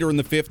 9th later in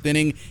the 5th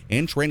inning,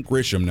 and Trent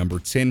Grisham, number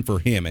 10 for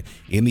him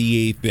in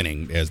the 8th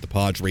inning as the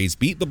Padres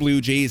beat the Blue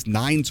Jays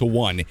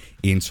 9-1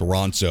 in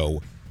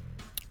Toronto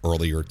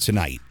earlier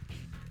tonight.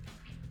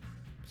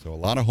 So a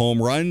lot of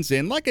home runs,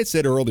 and like I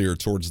said earlier,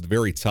 towards the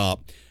very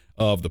top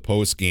of the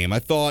postgame, I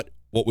thought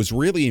what was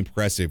really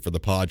impressive for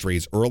the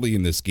Padres early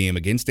in this game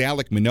against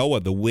Alek Manoah,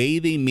 the way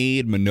they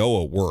made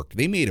Manoah work.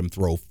 They made him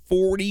throw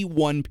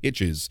 41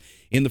 pitches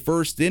in the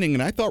first inning,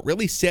 and I thought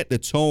really set the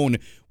tone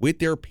with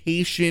their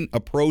patient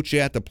approach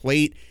at the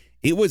plate.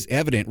 It was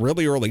evident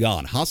really early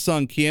on.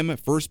 Ha-Seong Kim,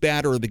 first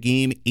batter of the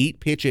game,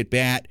 8-pitch at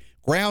bat,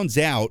 grounds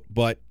out,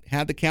 but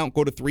had the count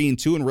go to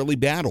 3-2 and really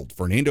battled.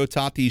 Fernando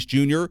Tatis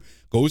Jr.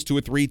 goes to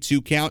a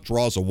 3-2 count,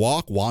 draws a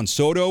walk. Juan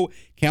Soto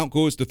Count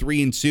goes to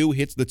 3-2,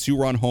 hits the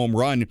 2-run home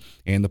run,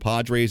 and the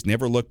Padres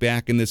never look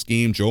back in this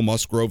game. Joe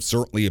Musgrove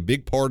certainly a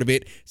big part of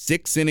it.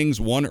 6 innings,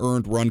 1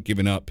 earned run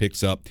given up,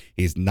 picks up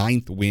his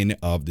 9th win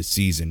of the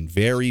season.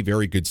 Very,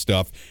 very good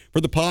stuff for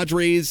the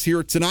Padres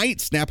here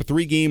tonight. Snap a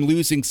 3-game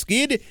losing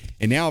skid,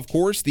 and now, of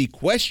course, the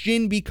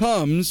question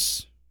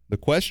becomes the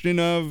question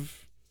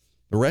of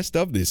the rest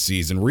of this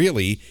season,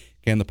 really.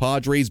 Can the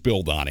Padres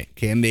build on it?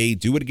 Can they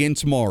do it again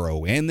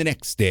tomorrow and the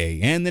next day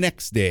and the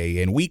next day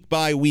and week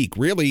by week,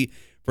 really,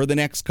 for the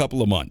next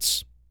couple of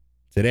months?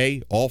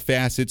 Today, all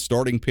facets,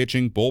 starting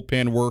pitching,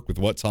 bullpen work with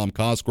what Tom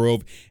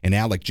Cosgrove and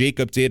Alec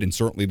Jacob did, and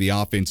certainly the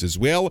offense as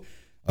well.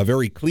 A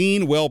very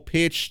clean,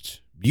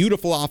 well-pitched,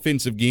 beautiful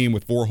offensive game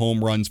with 4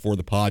 home runs for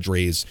the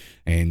Padres,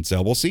 and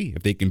we'll see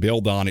if they can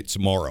build on it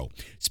tomorrow.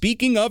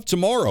 Speaking of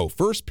tomorrow,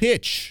 first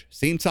pitch,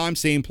 same time,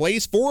 same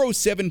place,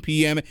 4:07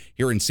 p.m.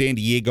 here in San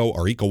Diego,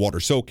 our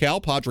EcoWater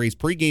SoCal. Padres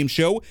pregame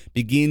show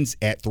begins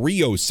at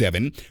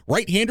 3:07.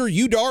 Right-hander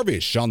Yu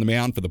Darvish on the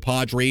mound for the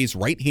Padres.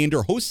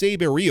 Right-hander Jose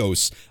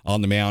Berrios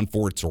on the mound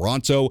for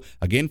Toronto.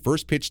 Again,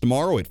 first pitch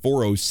tomorrow at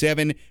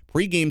 4:07.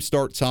 Pre-game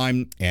start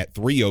time at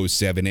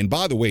 3:07. And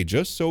by the way,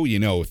 just so you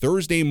know,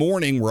 Thursday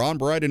morning, we're on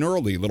bright and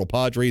early. Little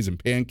Padres and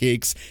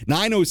pancakes.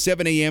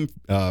 9:07 a.m.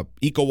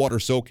 EcoWater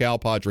SoCal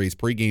Padres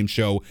pre-game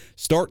show.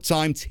 Start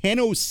time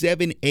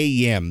 10:07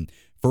 a.m.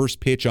 First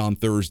pitch on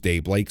Thursday.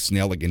 Blake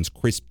Snell against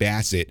Chris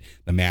Bassett,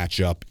 the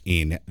matchup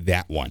in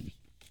that one.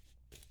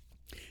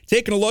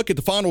 Taking a look at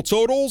the final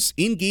totals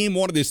in Game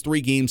 1 of this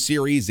 3-game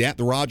series at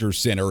the Rogers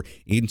Center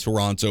in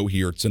Toronto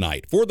here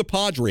tonight. For the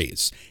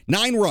Padres,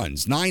 9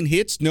 runs, 9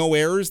 hits, no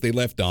errors. They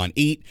left on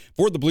 8.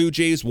 For the Blue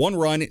Jays, 1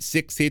 run,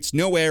 6 hits,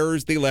 no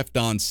errors. They left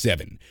on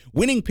 7.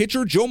 Winning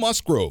pitcher Joe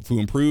Musgrove, who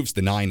improves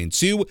to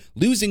 9-2.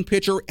 Losing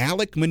pitcher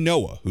Alek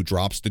Manoah, who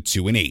drops to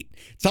 2-8.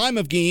 Time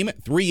of game,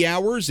 3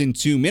 hours and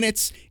 2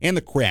 minutes. And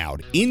the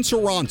crowd in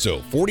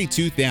Toronto,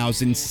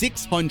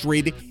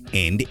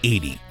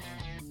 42,680.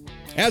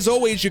 As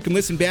always, you can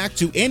listen back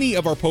to any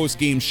of our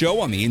post-game show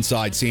on the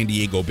Inside San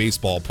Diego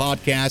Baseball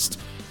podcast,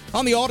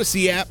 on the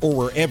Odyssey app, or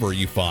wherever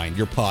you find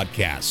your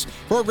podcasts.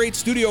 For our great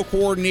studio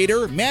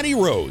coordinator, Matty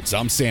Rhodes,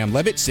 I'm Sam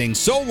Levitt saying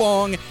so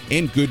long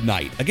and good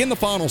night. Again, the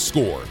final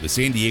score, the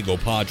San Diego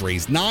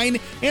Padres 9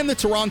 and the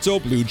Toronto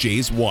Blue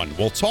Jays 1.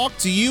 We'll talk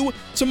to you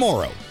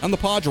tomorrow on the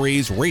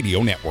Padres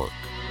Radio Network.